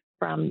safe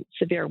from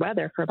severe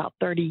weather for about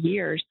 30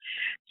 years.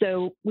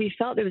 So we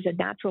felt it was a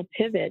natural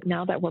pivot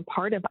now that we're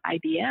part of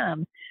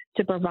IBM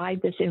to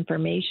provide this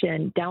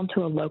information down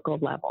to a local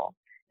level,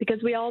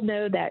 because we all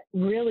know that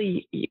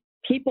really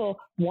people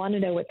want to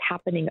know what's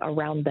happening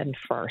around them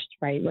first,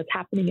 right? What's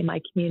happening in my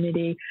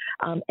community,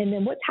 and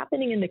then what's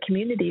happening in the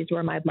communities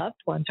where my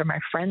loved ones or my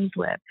friends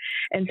live.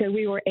 And so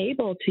we were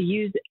able to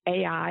use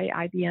AI,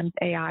 IBM's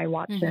AI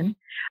Watson,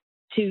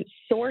 to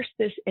source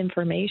this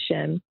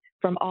information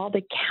from all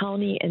the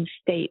county and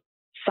state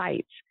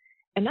sites.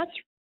 And that's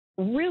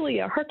really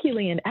a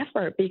Herculean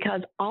effort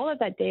because all of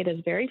that data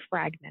is very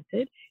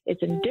fragmented.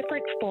 It's in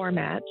different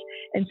formats.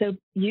 And so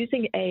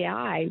using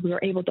AI, we were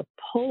able to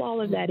pull all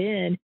of that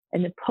in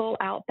and to pull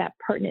out that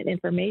pertinent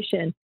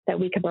information that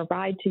we can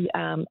provide to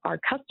our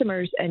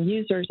customers and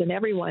users and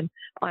everyone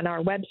on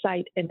our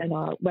website and in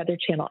our Weather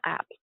Channel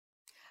app.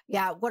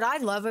 Yeah, what I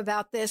love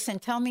about this,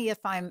 and tell me if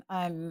I'm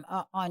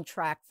on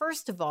track.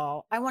 First of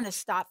all, I want to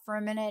stop for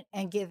a minute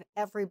and give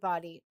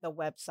everybody the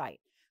website,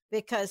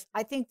 because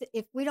I think that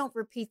if we don't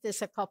repeat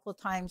this a couple of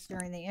times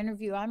during the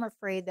interview, I'm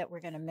afraid that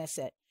we're going to miss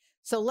it.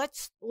 So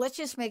let's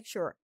just make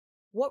sure.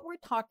 What we're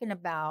talking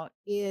about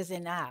is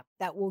an app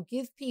that will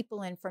give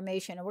people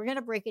information, and we're going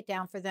to break it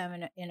down for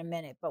them in a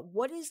minute. But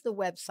what is the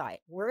website?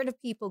 Where do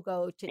people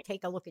go to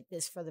take a look at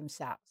this for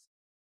themselves?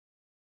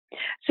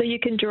 So you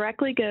can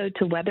directly go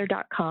to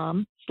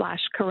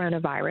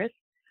weather.com/coronavirus,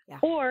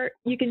 or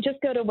you can just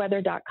go to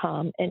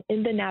weather.com, and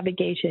in the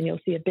navigation, you'll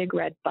see a big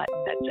red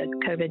button that says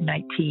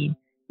COVID-19.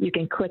 You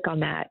can click on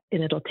that,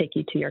 and it'll take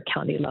you to your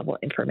county level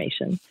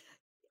information.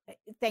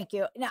 Thank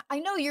you. Now, I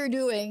know you're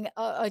doing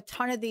a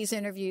ton of these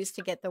interviews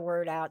to get the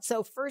word out.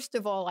 So first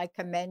of all, I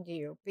commend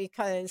you,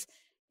 because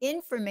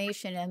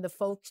information and the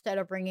folks that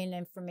are bringing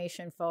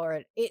information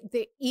forward,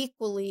 they're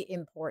equally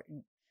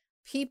important.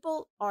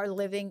 People are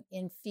living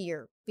in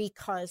fear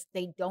because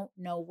they don't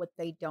know what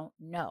they don't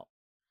know.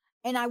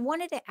 And I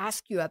wanted to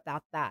ask you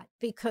about that,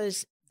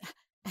 because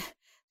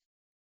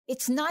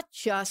it's not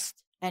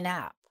just an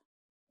app.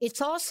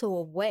 It's also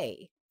a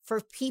way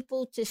for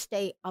people to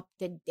stay up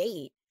to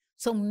date.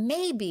 So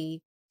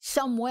maybe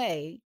some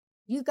way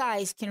you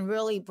guys can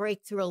really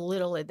break through a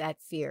little of that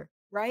fear,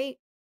 right?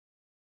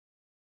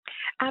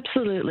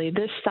 Absolutely.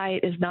 This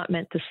site is not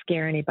meant to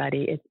scare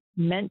anybody. It's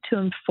meant to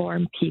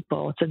inform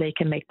people so they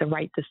can make the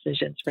right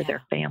decisions for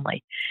their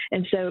family.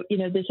 And so,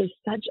 this is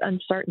such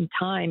uncertain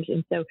times.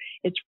 And so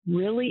it's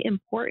really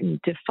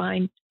important to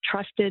find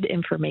trusted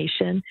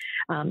information,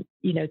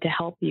 to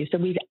help you. So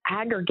we've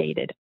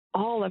aggregated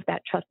all of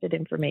that trusted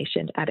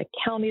information at a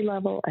county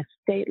level, a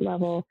state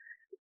level,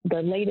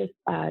 the latest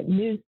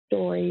news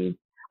stories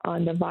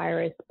on the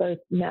virus, both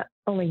not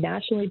only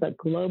nationally, but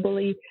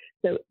globally.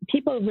 So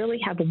people really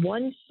have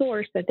one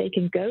source that they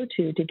can go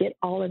to get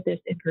all of this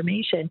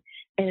information,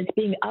 and it's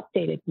being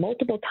updated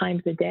multiple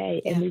times a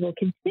day, and we will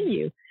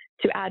continue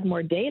to add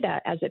more data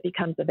as it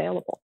becomes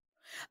available.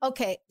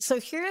 Okay, so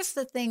here's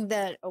the thing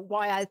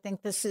why I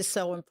think this is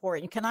so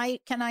important. Can I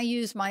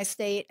use my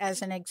state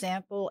as an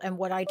example and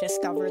what I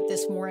discovered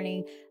this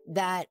morning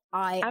that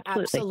I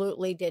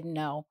absolutely didn't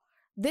know?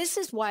 This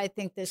is why I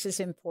think this is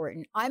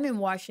important. I'm in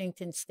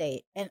Washington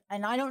State, and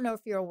I don't know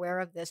if you're aware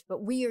of this,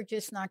 but we are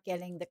just not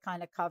getting the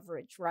kind of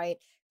coverage, right?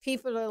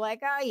 People are like,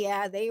 oh,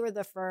 yeah, they were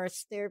the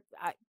first. They're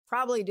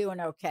probably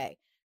doing okay.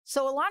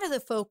 So a lot of the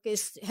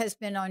focus has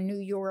been on New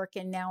York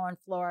and now on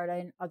Florida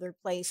and other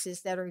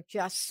places that are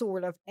just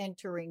sort of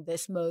entering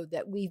this mode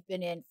that we've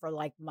been in for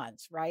like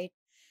months, right?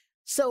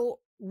 So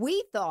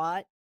we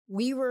thought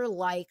we were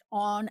like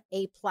on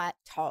a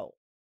plateau.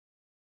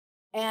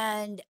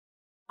 And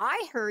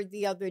I heard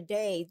the other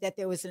day that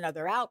there was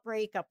another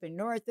outbreak up in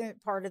northern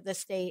part of the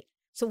state.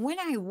 So when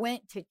I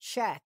went to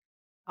check,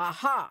 I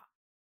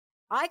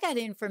got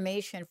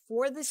information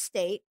for the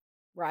state,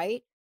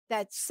 right,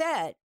 that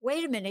said,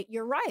 wait a minute,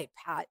 you're right,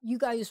 Pat, you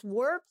guys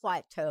were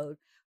plateaued.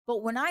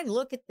 But when I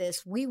look at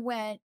this, we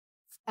went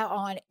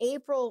from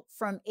April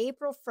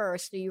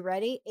 1st, are you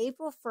ready?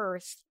 April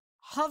 1st,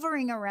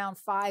 hovering around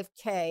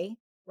 5K,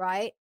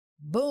 right?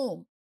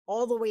 Boom.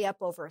 All the way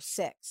up over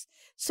 6.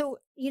 So,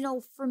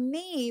 for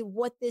me,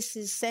 what this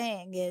is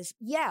saying is,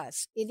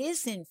 yes, it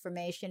is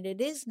information.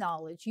 It is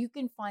knowledge. You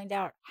can find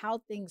out how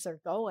things are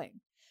going.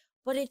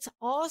 But it's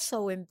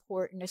also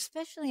important,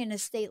 especially in a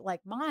state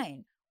like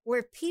mine,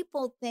 where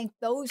people think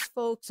those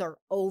folks are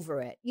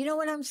over it. You know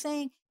what I'm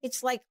saying?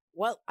 It's like,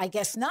 well, I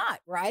guess not,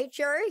 right,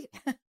 Sherry?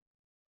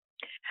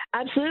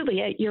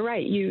 Absolutely. You're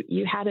right.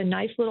 You had a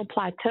nice little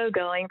plateau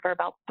going for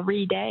about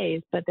 3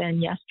 days, but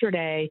then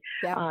yesterday,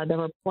 the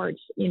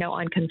reports,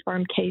 on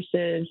confirmed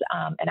cases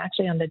and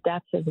actually on the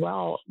deaths as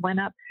well went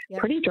up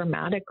pretty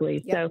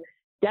dramatically. So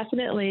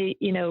definitely,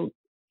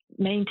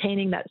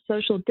 maintaining that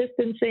social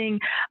distancing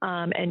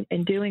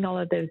and doing all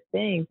of those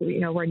things.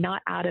 We're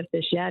not out of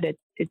this yet.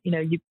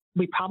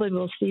 We probably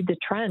will see the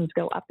trends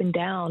go up and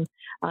down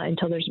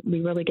until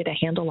we really get a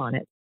handle on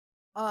it.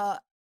 I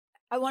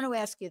want to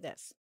ask you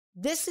this.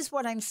 This is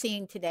what I'm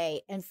seeing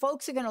today, and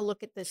folks are going to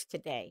look at this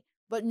today.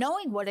 But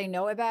knowing what I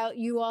know about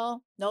you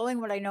all, knowing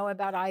what I know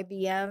about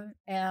IBM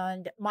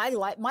and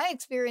my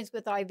experience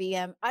with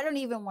IBM, I don't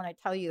even want to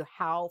tell you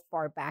how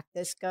far back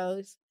this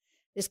goes.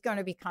 It's going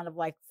to be kind of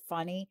like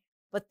funny,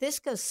 but this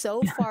goes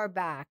so far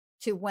back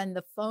to when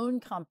the phone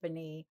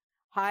company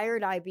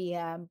hired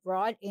IBM,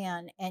 brought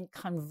in and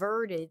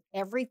converted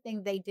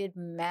everything they did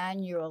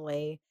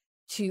manually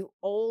to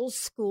old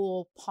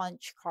school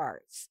punch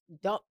cards.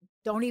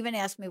 Don't even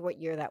ask me what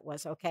year that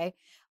was, okay?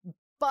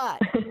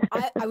 But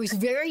I was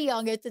very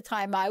young at the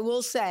time, I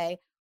will say,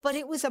 but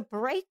it was a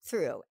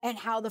breakthrough in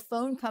how the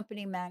phone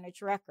company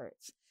managed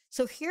records.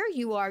 So here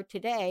you are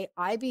today,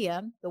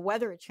 IBM, the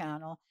Weather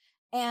Channel,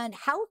 and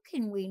how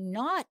can we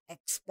not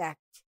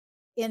expect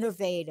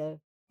innovative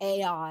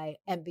AI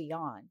and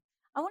beyond?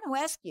 I want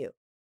to ask you,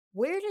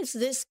 where does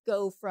this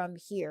go from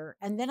here?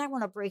 And then I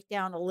want to break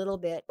down a little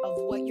bit of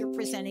what you're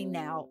presenting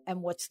now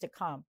and what's to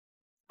come.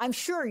 I'm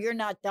sure you're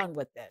not done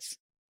with this.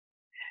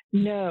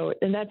 No,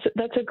 and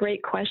that's a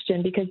great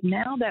question, because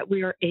now that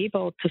we are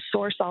able to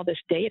source all this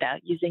data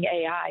using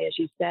AI, as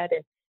you said,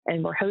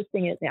 and we're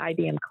hosting it in the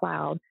IBM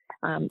cloud,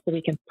 so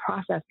we can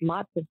process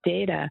lots of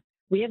data.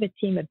 We have a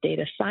team of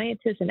data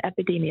scientists and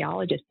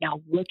epidemiologists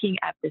now looking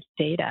at this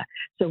data.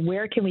 So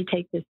where can we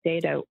take this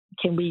data?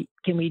 Can we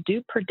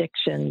do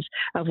predictions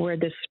of where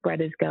this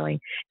spread is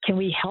going? Can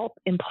we help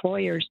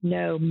employers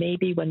know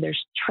maybe when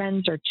there's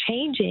trends are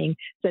changing,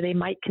 so they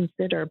might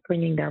consider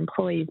bringing their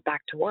employees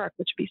back to work,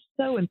 which would be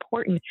so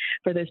important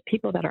for those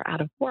people that are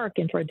out of work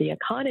and for the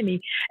economy.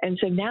 And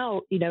so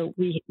now,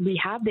 we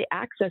have the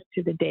access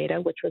to the data,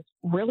 which was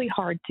really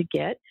hard to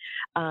get,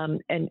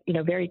 and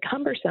very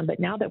cumbersome. But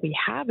now that we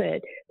have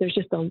it, there's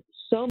just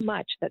so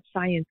much that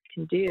science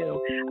can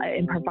do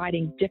in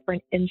providing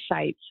different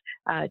insights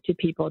to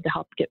people to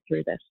help get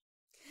through this.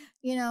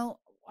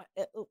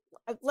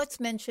 Let's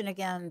mention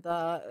again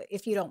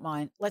if you don't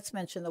mind, let's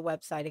mention the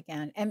website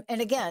again. And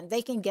again,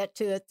 they can get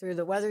to it through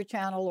the Weather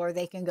Channel, or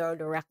they can go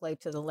directly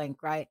to the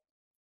link, right?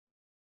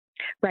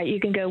 Right. You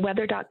can go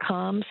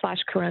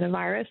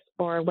weather.com/coronavirus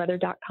or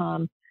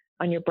weather.com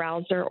on your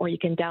browser, or you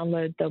can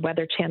download the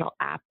Weather Channel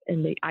app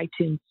in the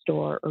iTunes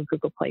Store or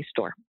Google Play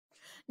Store.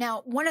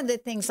 Now, one of the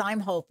things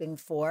I'm hoping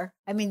for,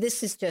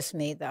 this is just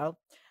me though,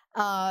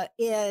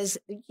 is,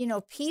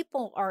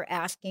 people are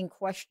asking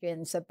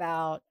questions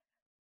about,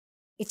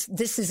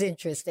 this is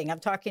interesting. I'm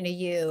talking to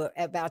you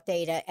about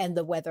data and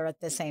the weather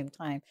at the same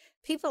time.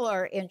 People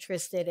are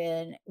interested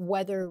in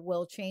whether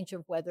will change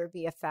of weather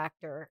be a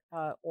factor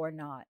or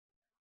not.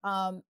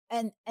 And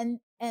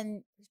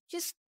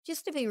just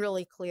to be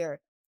really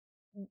clear,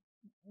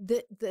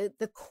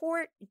 the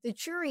court, the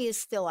jury is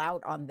still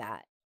out on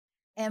that.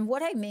 And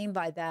what I mean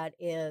by that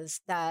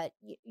is that,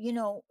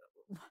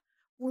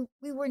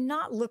 we were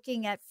not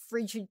looking at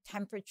frigid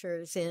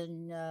temperatures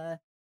in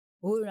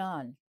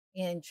Wuhan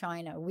in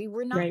China. We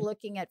were not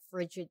looking at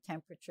frigid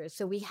temperatures.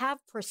 So we have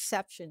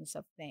perceptions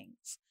of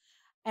things.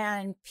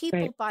 And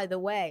people, by the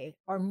way,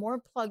 are more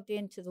plugged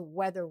into the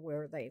weather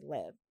where they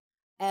live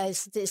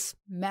as this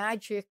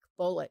magic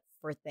bullet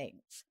for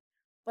things.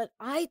 But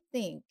I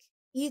think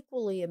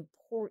equally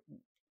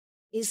important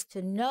is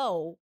to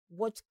know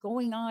what's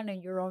going on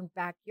in your own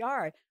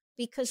backyard,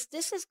 because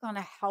this is going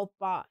to help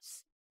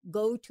us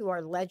go to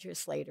our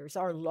legislators,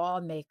 our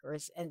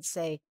lawmakers, and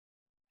say,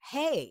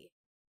 hey,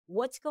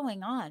 what's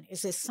going on?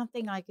 Is this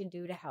something I can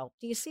do to help?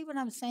 Do you see what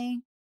I'm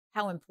saying?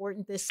 How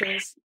important this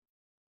is?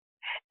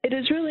 It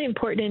is really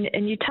important.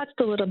 And you touched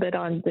a little bit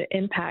on the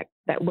impact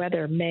that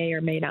weather may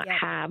or may not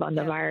have on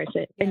the virus.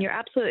 And you're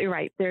absolutely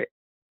right.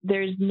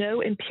 There's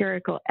no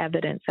empirical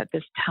evidence at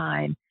this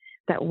time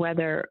that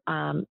weather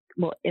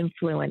will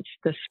influence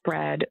the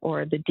spread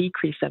or the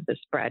decrease of the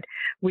spread.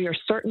 We are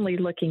certainly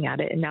looking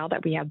at it. And now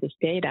that we have this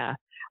data,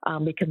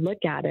 we can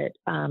look at it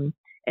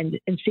and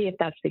see if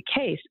that's the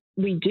case.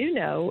 We do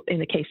know in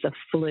the case of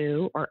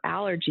flu or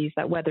allergies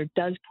that weather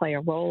does play a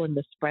role in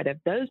the spread of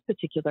those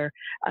particular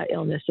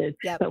illnesses,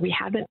 but we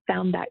haven't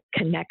found that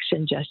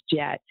connection just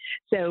yet.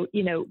 So,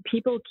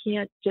 people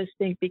can't just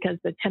think because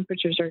the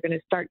temperatures are going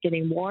to start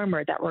getting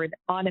warmer that we're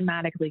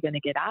automatically going to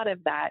get out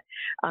of that.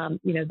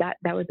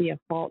 That would be a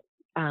false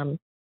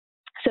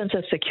sense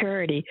of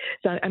security.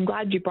 So I'm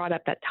glad you brought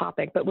up that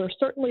topic, but we're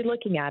certainly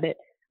looking at it.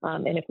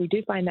 And if we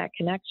do find that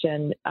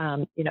connection,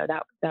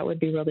 that would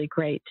be really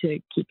great to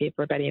keep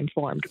everybody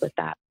informed with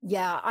that.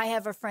 Yeah, I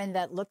have a friend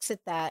that looks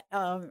at that,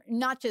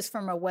 not just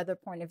from a weather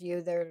point of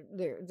view.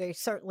 They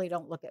certainly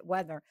don't look at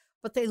weather,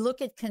 but they look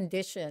at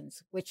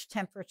conditions, which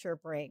temperature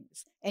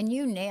brings. And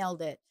you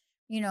nailed it,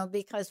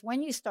 because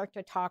when you start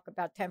to talk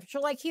about temperature,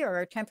 like here,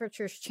 our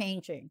temperature's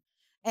changing.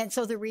 And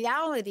so the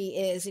reality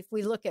is, if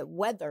we look at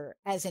weather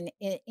as an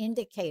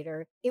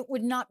indicator, it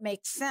would not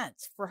make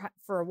sense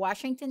for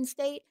Washington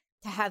State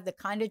to have the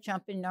kind of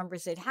jump in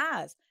numbers it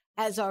has,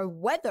 as our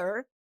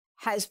weather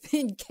has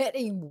been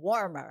getting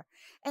warmer.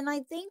 And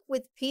I think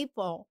with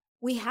people,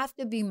 we have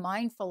to be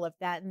mindful of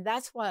that. And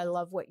that's why I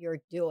love what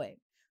you're doing.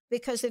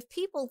 Because if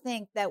people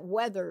think that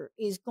weather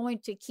is going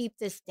to keep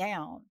this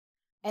down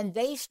and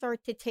they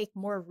start to take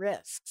more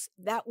risks,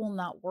 that will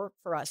not work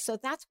for us. So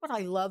that's what I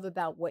love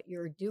about what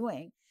you're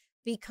doing,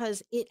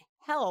 because it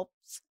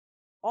helps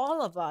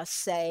all of us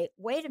say,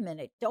 wait a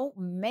minute, don't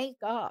make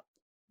up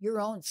your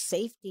own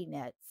safety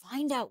net.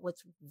 Find out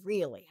what's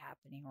really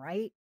happening,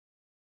 right?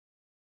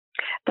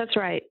 That's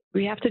right.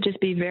 We have to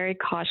just be very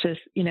cautious.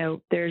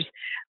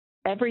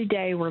 every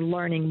day we're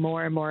learning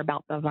more and more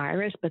about the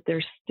virus, but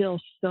there's still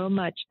so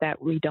much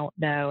that we don't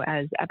know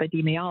as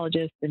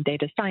epidemiologists and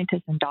data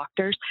scientists and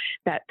doctors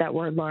that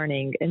we're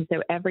learning. And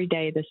so every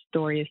day the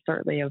story is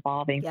certainly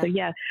evolving. Yeah. So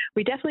yeah,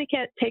 we definitely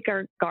can't take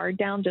our guard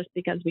down just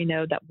because we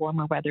know that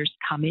warmer weather's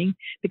coming,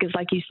 because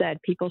like you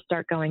said, people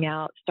start going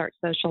out, start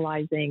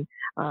socializing,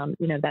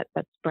 that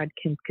spread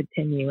can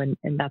continue, and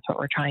that's what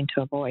we're trying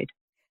to avoid.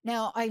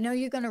 Now, I know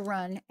you're going to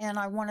run, and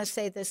I want to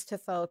say this to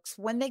folks.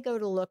 When they go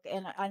to look,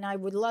 and I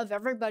would love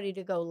everybody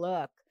to go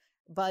look,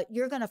 but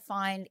you're going to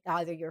find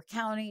either your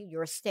county,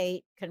 your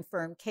state,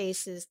 confirmed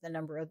cases, the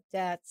number of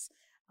deaths,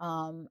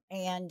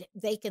 and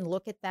they can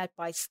look at that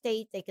by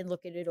state. They can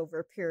look at it over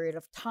a period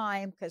of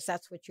time because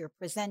that's what you're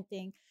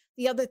presenting.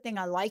 The other thing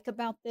I like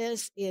about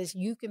this is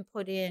you can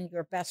put in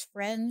your best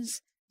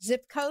friend's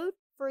zip code,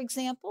 for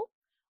example.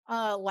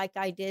 Like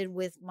I did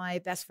with my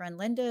best friend,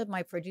 Linda,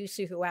 my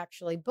producer who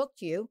actually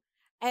booked you,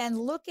 and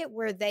look at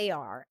where they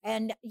are.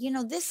 And,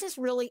 this is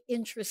really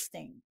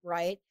interesting,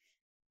 right?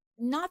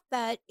 Not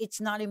that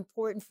it's not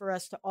important for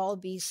us to all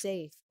be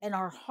safe, and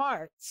our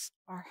hearts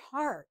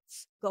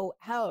go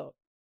out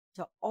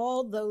to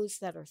all those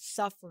that are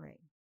suffering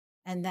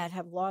and that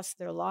have lost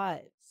their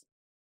lives.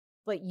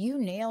 But you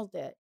nailed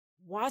it.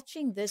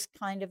 Watching this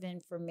kind of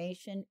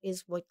information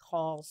is what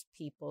calls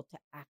people to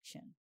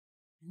action.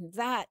 And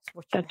that's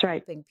what you're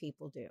helping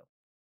people do.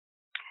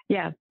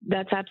 Yeah,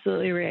 that's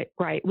absolutely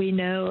right. We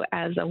know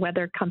as a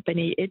weather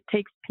company, it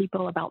takes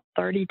people about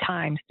 30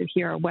 times to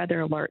hear a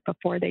weather alert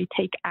before they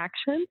take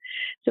action.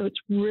 So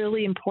it's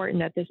really important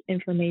that this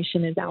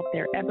information is out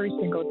there every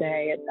single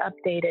day. It's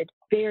updated,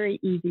 very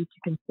easy to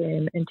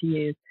consume and to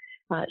use,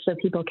 so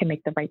people can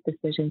make the right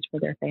decisions for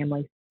their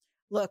families.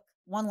 Look,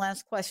 one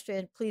last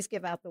question. Please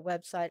give out the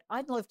website.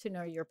 I'd love to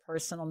know your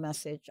personal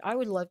message. I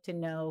would love to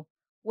know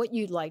what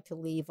you'd like to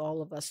leave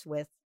all of us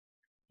with.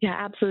 Yeah,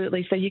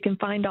 absolutely. So you can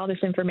find all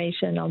this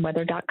information on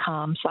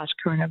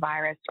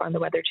weather.com/coronavirus or on the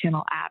Weather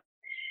Channel app.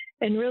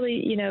 And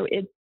really,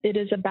 it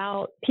is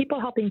about people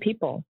helping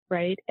people,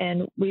 right?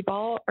 And we've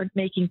all are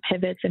making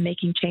pivots and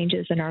making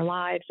changes in our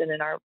lives and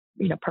in our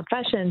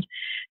professions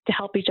to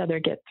help each other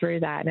get through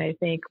that. And I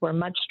think we're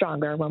much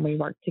stronger when we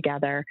work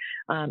together,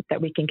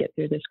 that we can get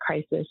through this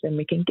crisis and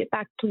we can get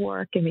back to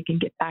work and we can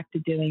get back to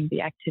doing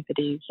the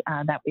activities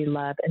that we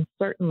love, and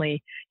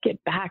certainly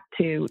get back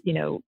to,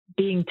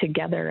 being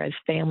together as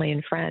family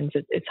and friends.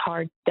 It's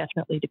hard,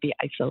 definitely, to be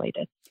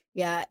isolated.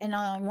 Yeah. And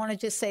I want to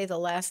just say the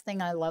last thing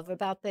I love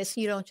about this,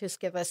 you don't just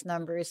give us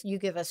numbers, you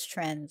give us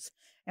trends.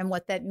 And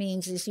what that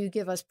means is you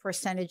give us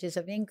percentages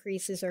of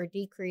increases or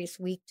decrease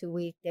week to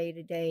week, day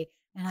to day.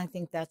 And I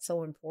think that's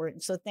so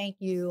important. So thank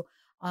you,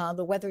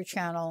 the Weather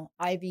Channel,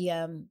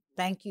 IBM.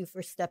 Thank you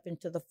for stepping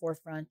to the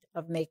forefront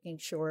of making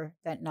sure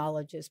that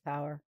knowledge is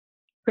power.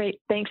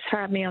 Great. Thanks for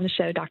having me on the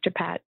show, Dr.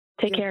 Pat.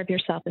 Take care of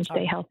yourself and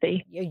stay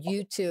healthy.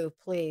 You too,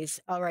 please.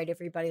 All right,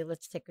 everybody,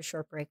 let's take a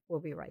short break. We'll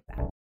be right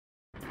back.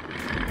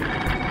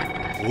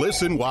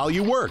 Listen while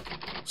you work.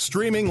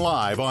 Streaming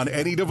live on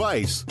any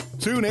device.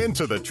 Tune in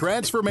to the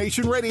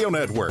Transformation Radio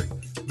Network.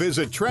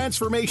 Visit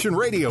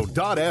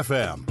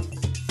transformationradio.fm.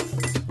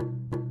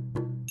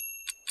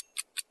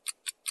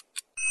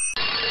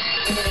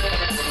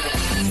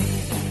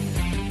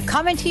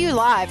 Coming to you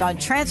live on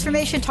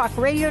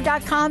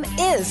TransformationTalkRadio.com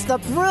is the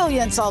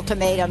Brilliance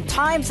Ultimatum.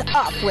 Time's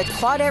Up with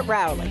Claudette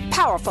Rowley.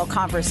 Powerful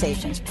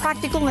conversations,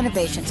 practical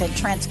innovations, and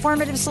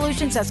transformative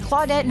solutions as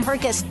Claudette and her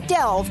guests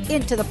delve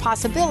into the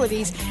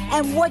possibilities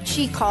and what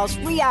she calls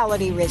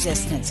reality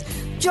resistance.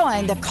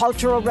 Join the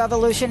cultural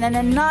revolution and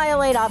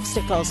annihilate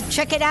obstacles.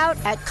 Check it out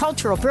at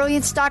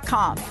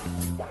culturalbrilliance.com.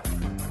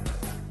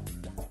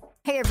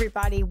 Hey,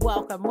 everybody.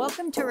 Welcome.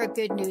 Welcome to our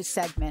good news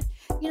segment.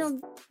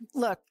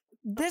 Look,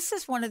 this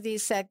is one of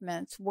these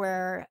segments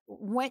where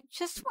when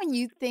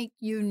you think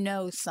you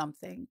know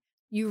something,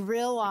 you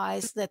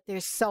realize that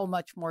there's so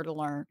much more to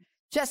learn.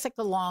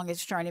 Jessica Long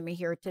is joining me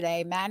here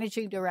today,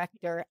 Managing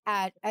Director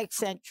at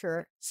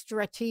Accenture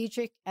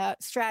Strategy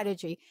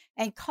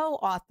and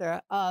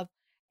co-author of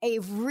a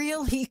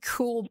really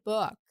cool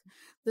book,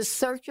 The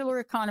Circular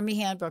Economy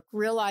Handbook,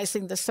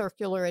 Realizing the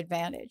Circular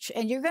Advantage.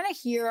 And you're going to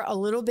hear a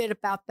little bit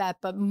about that,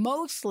 but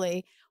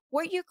mostly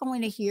what you're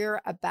going to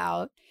hear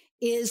about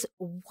is,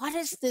 what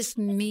does this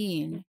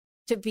mean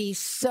to be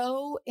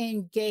so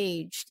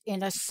engaged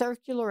in a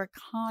circular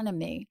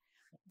economy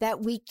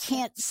that we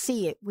can't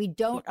see it? We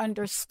don't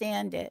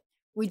understand it.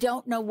 We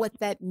don't know what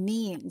that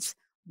means.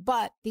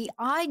 But the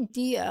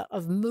idea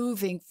of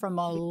moving from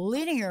a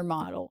linear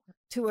model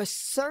to a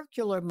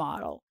circular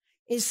model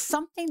is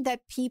something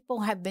that people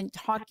have been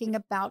talking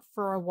about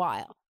for a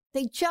while.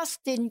 They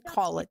just didn't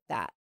call it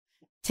that.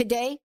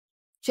 Today,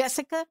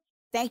 Jessica,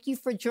 thank you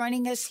for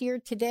joining us here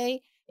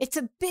today. It's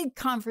a big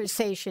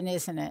conversation,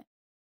 isn't it?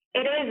 It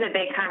is a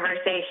big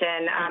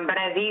conversation, but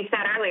as you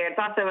said earlier, it's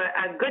also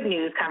a good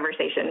news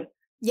conversation.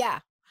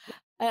 Yeah,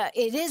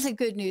 it is a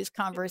good news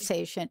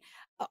conversation.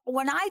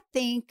 When I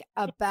think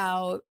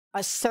about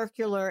a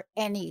circular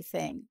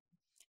anything,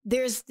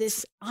 there's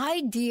this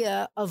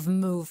idea of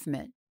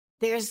movement.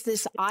 There's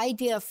this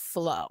idea of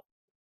flow,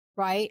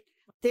 right?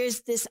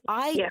 there's this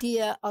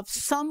idea of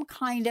some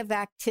kind of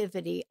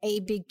activity,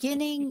 a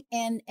beginning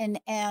and an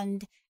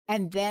end,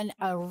 and then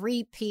a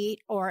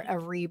repeat or a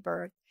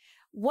rebirth.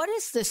 What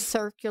does the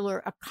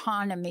circular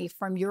economy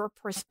from your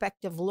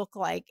perspective look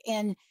like?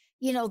 And,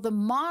 you know, the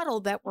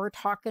model that we're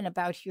talking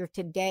about here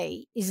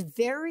today is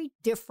very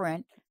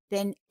different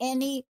than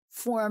any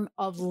form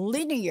of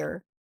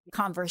linear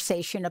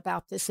conversation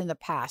about this in the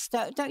past.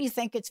 Don't you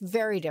think it's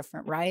very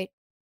different, right?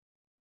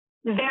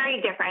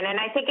 Very different. And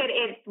I think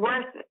it's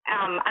worth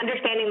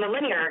understanding the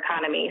linear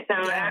economy. So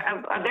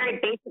a very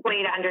basic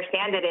way to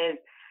understand it is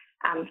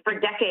for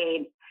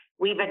decades,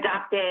 we've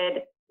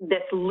adopted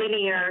this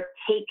linear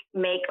take,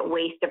 make,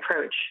 waste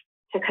approach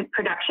to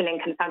production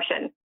and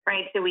consumption,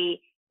 right? So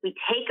we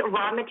take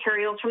raw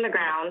materials from the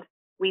ground,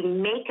 we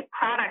make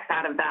products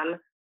out of them,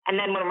 and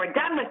then when we're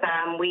done with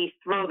them, we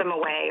throw them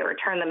away or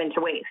turn them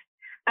into waste.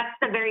 That's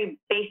the very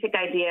basic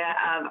idea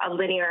of a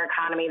linear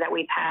economy that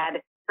we've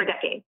had for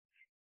decades.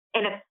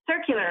 In a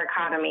circular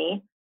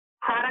economy,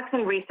 products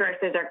and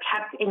resources are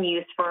kept in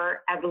use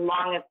for as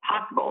long as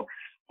possible.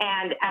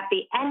 And at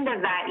the end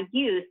of that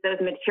use, those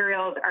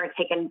materials are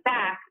taken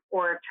back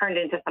or turned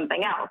into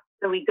something else.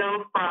 So we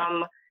go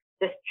from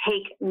this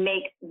take,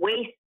 make,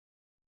 waste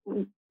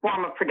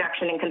form of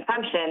production and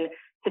consumption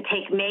to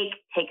take, make,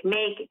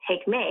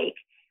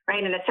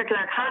 right? In a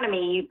circular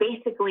economy, you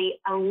basically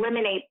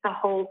eliminate the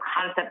whole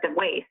concept of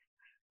waste.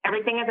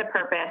 Everything has a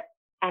purpose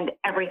and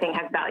everything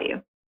has value.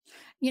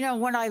 You know,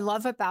 what I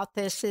love about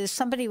this is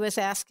somebody was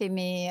asking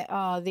me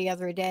the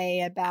other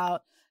day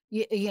about,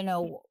 you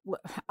know,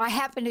 I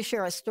happen to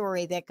share a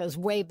story that goes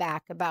way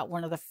back about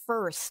one of the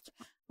first,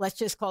 let's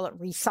just call it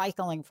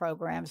recycling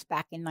programs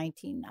back in I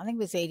think it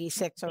was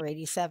 86 or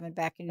 87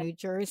 back in New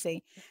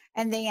Jersey.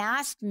 And they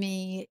asked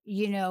me,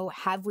 you know,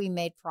 have we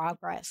made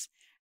progress?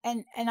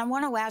 And I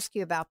want to ask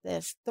you about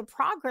this. The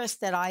progress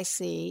that I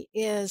see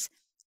is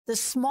the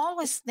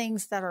smallest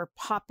things that are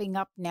popping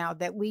up now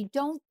that we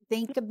don't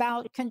think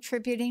about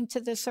contributing to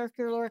the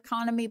circular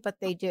economy,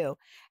 but they do.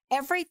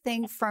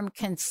 Everything from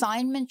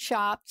consignment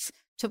shops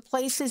to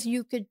places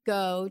you could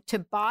go to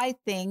buy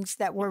things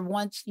that were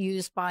once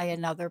used by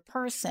another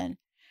person.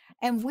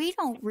 And we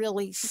don't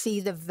really see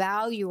the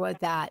value of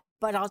that.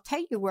 But I'll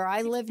tell you, where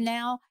I live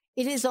now,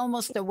 it is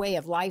almost a way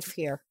of life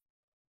here.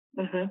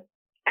 Mm-hmm.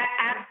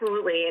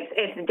 Absolutely.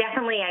 It's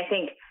definitely, I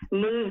think,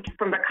 moved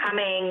from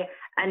becoming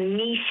a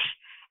niche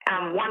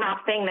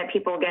one-off thing that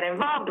people get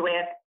involved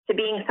with to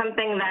being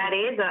something that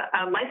is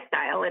a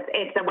lifestyle.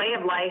 It's a way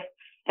of life.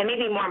 And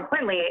maybe more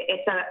importantly,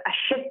 it's a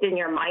shift in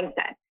your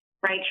mindset,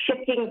 right?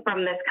 Shifting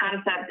from this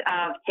concept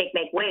of take,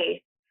 make,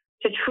 waste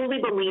to truly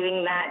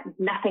believing that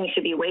nothing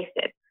should be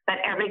wasted, that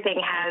everything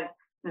has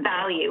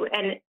value.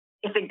 And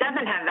if it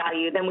doesn't have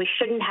value, then we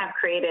shouldn't have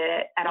created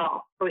it at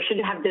all. Or we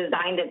shouldn't have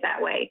designed it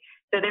that way.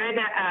 So there is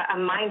a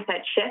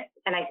mindset shift.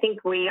 And I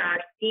think we are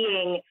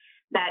seeing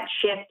that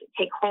shift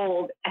take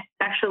hold,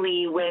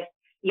 especially with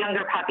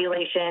younger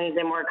populations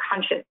and more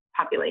conscious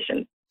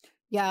populations.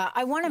 Yeah,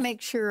 I want to make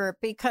sure,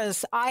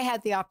 because I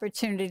had the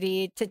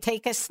opportunity to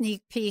take a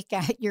sneak peek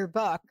at your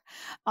book,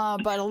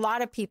 but a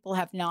lot of people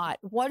have not.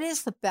 What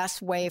is the best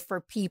way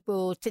for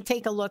people to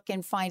take a look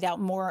and find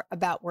out more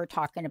about what we're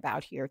talking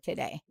about here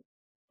today?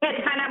 Yeah,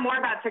 to find out more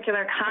about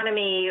circular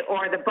economy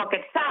or the book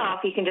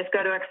itself, you can just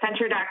go to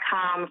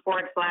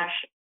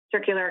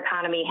Accenture.com/circular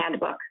economy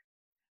handbook.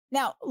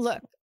 Now,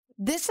 look,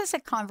 this is a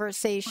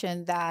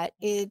conversation that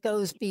it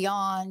goes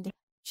beyond,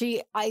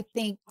 gee, I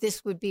think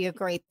this would be a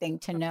great thing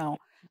to know.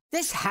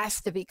 This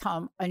has to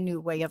become a new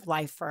way of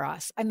life for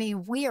us. I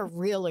mean, we are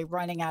really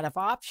running out of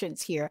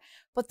options here.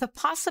 But the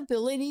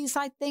possibilities,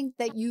 I think,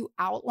 that you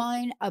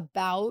outline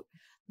about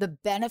the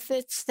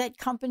benefits that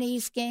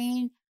companies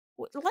gain,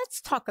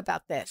 let's talk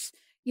about this.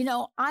 You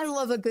know, I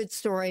love a good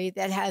story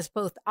that has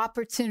both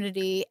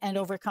opportunity and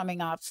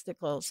overcoming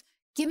obstacles.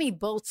 Give me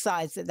both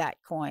sides of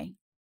that coin.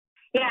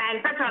 Yeah,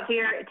 and first of all, to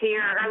your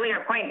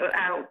earlier point,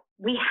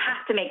 we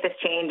have to make this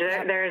change.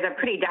 There's a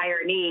pretty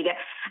dire need,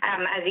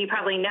 as you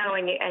probably know,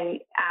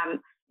 and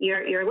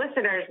your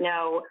listeners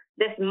know.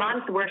 This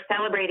month we're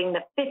celebrating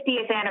the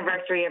 50th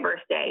anniversary of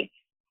Earth Day,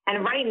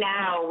 and right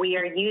now we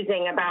are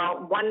using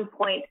about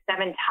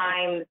 1.7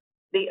 times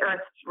the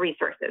Earth's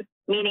resources.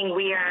 Meaning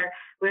we're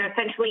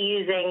essentially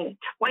using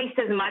twice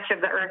as much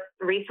of the Earth's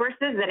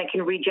resources than it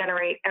can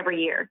regenerate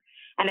every year.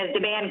 And as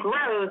demand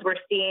grows, we're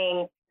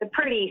seeing a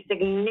pretty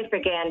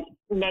significant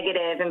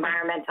negative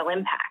environmental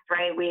impact,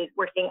 right?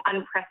 We're seeing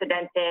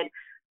unprecedented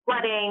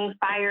flooding,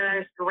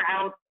 fires,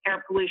 droughts,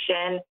 air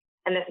pollution,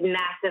 and this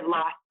massive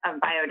loss of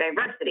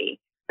biodiversity.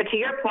 But to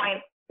your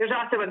point, there's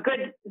also a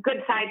good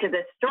side to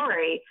this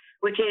story,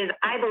 which is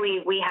I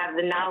believe we have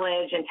the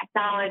knowledge and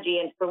technology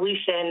and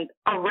solutions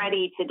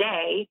already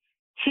today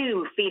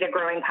to feed a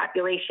growing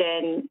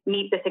population,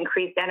 meet this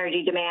increased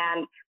energy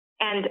demand,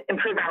 and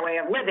improve our way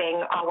of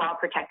living, all while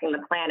protecting the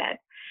planet.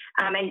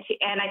 And I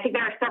think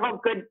there are several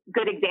good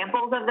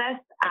examples of this.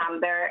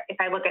 If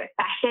I look at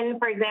fashion,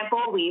 for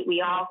example,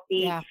 we all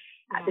see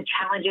the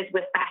challenges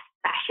with fast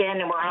fashion,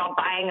 and we're all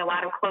buying a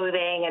lot of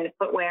clothing and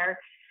footwear.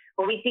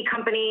 But we see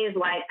companies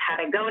like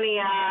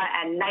Patagonia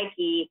and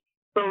Nike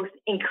both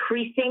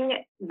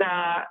increasing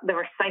the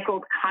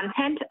recycled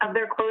content of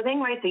their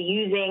clothing, right? So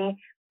using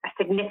a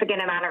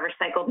significant amount of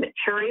recycled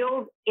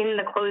materials in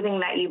the clothing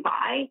that you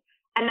buy,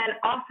 and then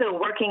also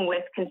working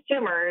with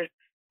consumers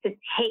to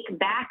take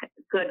back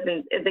goods,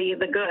 and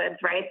the goods,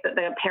 right,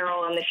 the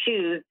apparel and the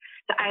shoes,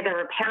 to either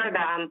repair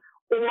them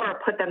or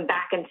put them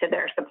back into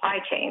their supply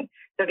chain.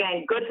 So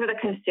again, good for the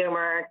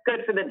consumer,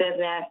 good for the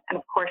business, and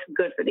of course,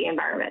 good for the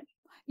environment.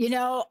 You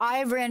know,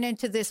 I ran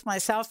into this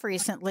myself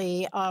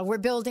recently. We're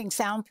building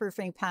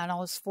soundproofing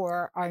panels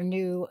for our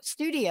new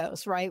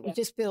studios, right? We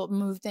just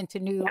moved into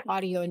new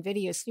audio and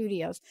video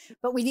studios,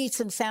 but we need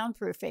some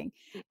soundproofing.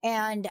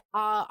 And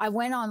I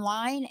went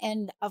online,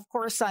 and of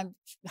course, I'm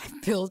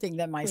building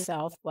them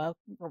myself. Well,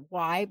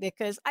 why?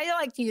 Because I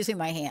like using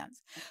my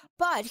hands.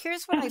 But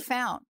here's what I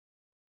found.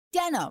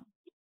 Denim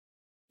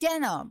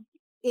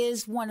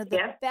is one of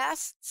the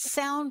best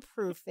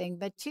soundproofing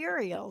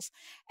materials.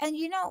 And,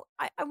 you know,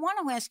 I want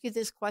to ask you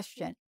this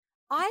question.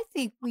 I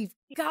think we've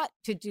got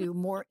to do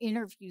more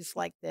interviews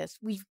like this.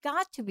 We've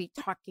got to be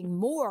talking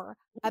more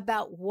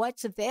about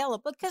what's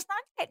available, because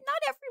not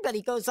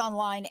everybody goes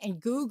online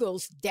and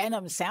Googles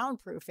denim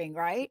soundproofing,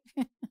 right?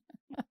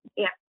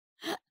 Yeah.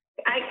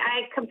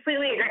 I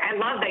completely agree. I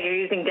love that you're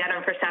using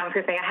denim for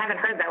soundproofing. I haven't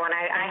heard that one.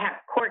 I have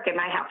cork in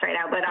my house right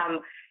now, but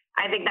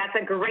I think that's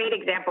a great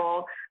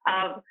example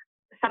of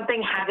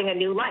something having a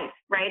new life,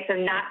 right? So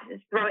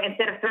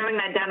instead of throwing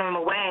that denim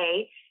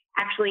away,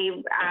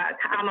 actually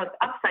almost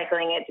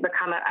upcycling it to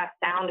become a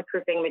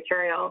soundproofing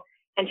material.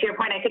 And to your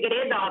point, I think it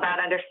is all about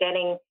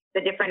understanding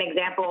the different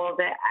examples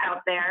out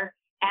there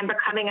and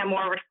becoming a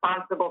more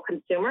responsible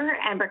consumer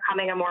and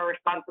becoming a more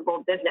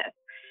responsible business.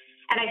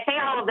 And I say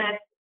all of this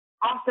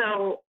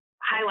also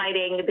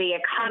highlighting the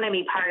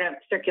economy part of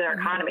circular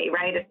economy,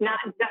 right? It's not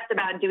just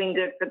about doing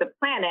good for the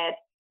planet.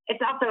 It's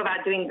also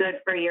about doing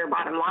good for your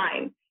bottom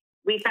line.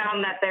 We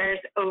found that there's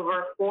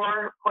over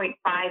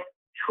 $4.5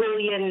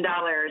 trillion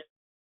of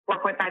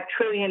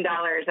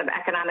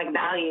economic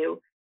value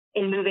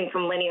in moving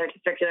from linear to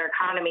circular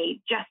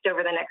economy just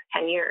over the next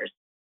 10 years.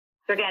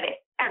 So again,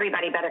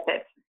 everybody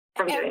benefits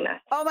from doing this.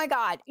 Oh my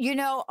God. You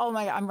know,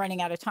 I'm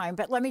running out of time,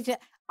 but let me just,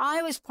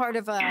 I was part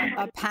of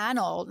a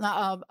panel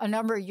a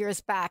number of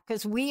years back,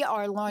 because we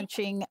are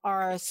launching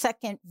our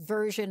second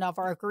version of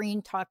our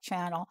Green Talk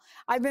channel.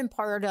 I've been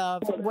part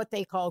of what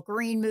they call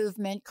Green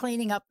Movement,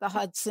 cleaning up the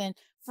Hudson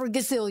for a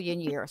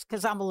gazillion years,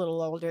 because I'm a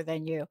little older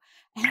than you.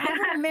 And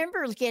I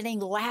remember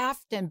getting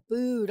laughed and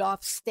booed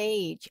off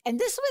stage. And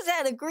this was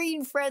at a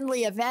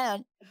green-friendly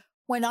event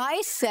when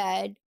I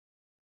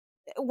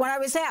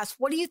was asked,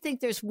 what do you think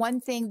there's one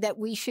thing that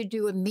we should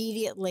do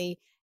immediately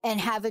and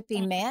have it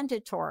be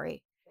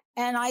mandatory?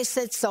 And I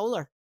said,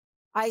 solar.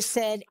 I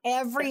said,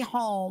 every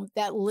home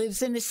that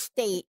lives in a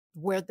state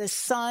where the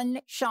sun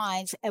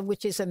shines, and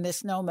which is a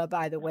misnomer,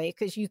 by the way,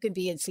 because you can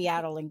be in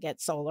Seattle and get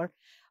solar.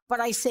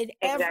 But I said,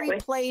 every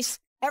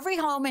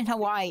home in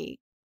Hawaii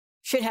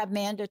should have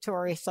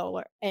mandatory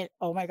solar. And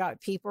oh my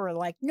God, people are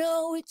like,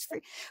 no, it's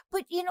free.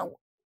 But you know,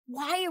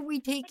 why are we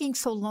taking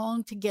so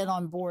long to get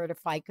on board,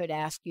 if I could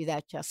ask you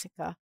that,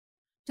 Jessica?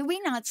 Do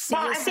we not see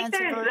a sense of urgency?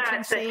 I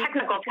think there's the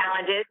technical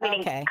challenges,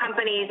 meaning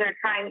companies are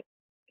trying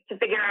to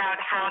figure out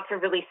how to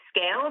really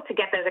scale to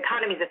get those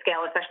economies of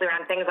scale, especially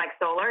around things like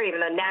solar, even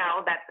though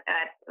now that's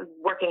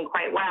working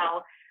quite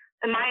well.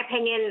 In my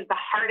opinion, the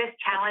hardest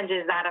challenge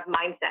is that of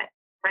mindset,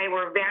 right?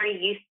 We're very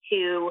used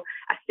to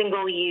a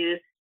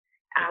single-use,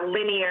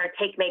 linear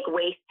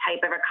take-make-waste type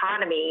of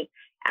economy,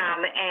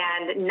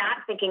 and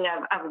not thinking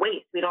of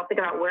waste. We don't think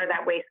about where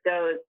that waste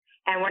goes.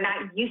 And we're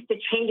not used to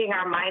changing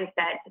our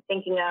mindset to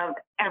thinking of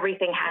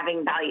everything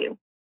having value.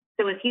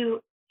 So if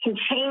you can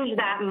change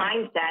that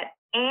mindset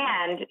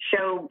and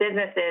show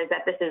businesses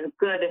that this is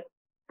good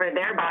for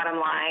their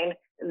bottom line,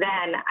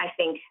 then I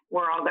think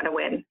we're all going to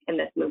win in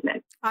this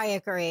movement. I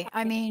agree.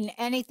 I mean,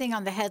 anything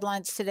on the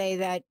headlines today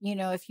that, you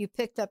know, if you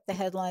picked up the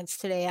headlines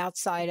today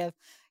outside of,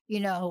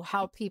 you know,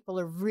 how people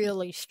are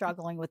really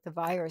struggling with the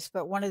virus,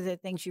 but one of the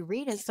things you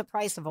read is the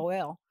price of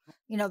oil.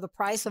 You know, the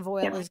price of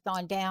oil has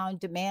gone down,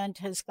 demand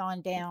has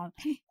gone down.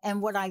 And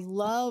what I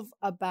love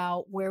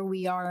about where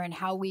we are and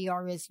how we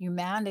are as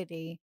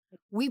humanity,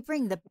 we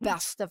bring the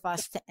best of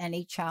us to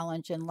any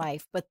challenge in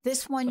life. But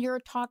this one you're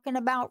talking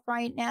about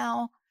right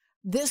now,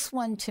 this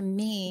one to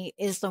me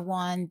is the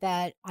one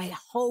that I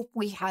hope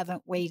we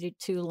haven't waited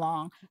too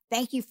long.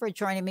 Thank you for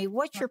joining me.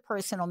 What's your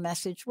personal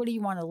message? What do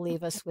you want to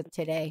leave us with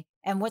today?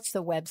 And what's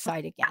the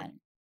website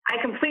again? I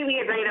completely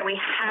agree that we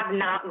have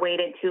not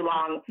waited too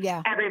long.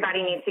 Yeah.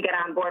 Everybody needs to get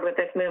on board with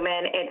this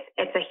movement.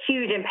 It's a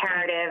huge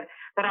imperative,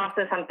 but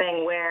also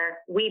something where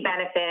we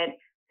benefit,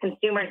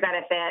 consumers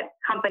benefit,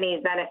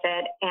 companies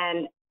benefit,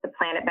 and the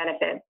planet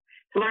benefits.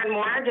 To learn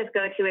more, just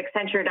go to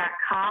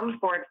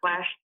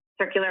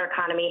Accenture.com/Circular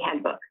Economy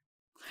Handbook.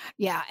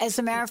 Yeah. As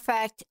a matter of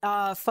fact,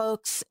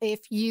 folks,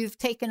 if you've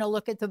taken a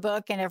look at the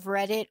book and have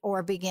read it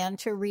or began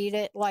to read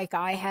it like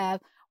I have,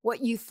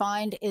 what you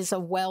find is a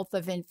wealth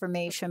of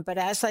information. But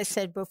as I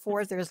said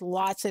before, there's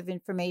lots of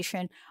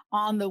information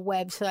on the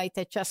website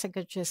that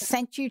Jessica just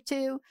sent you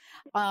to.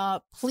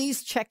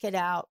 Please check it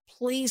out.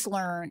 Please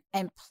learn,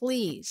 and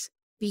please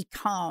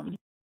become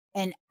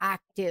an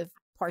active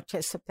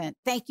participant.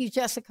 Thank you,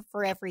 Jessica,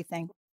 for everything.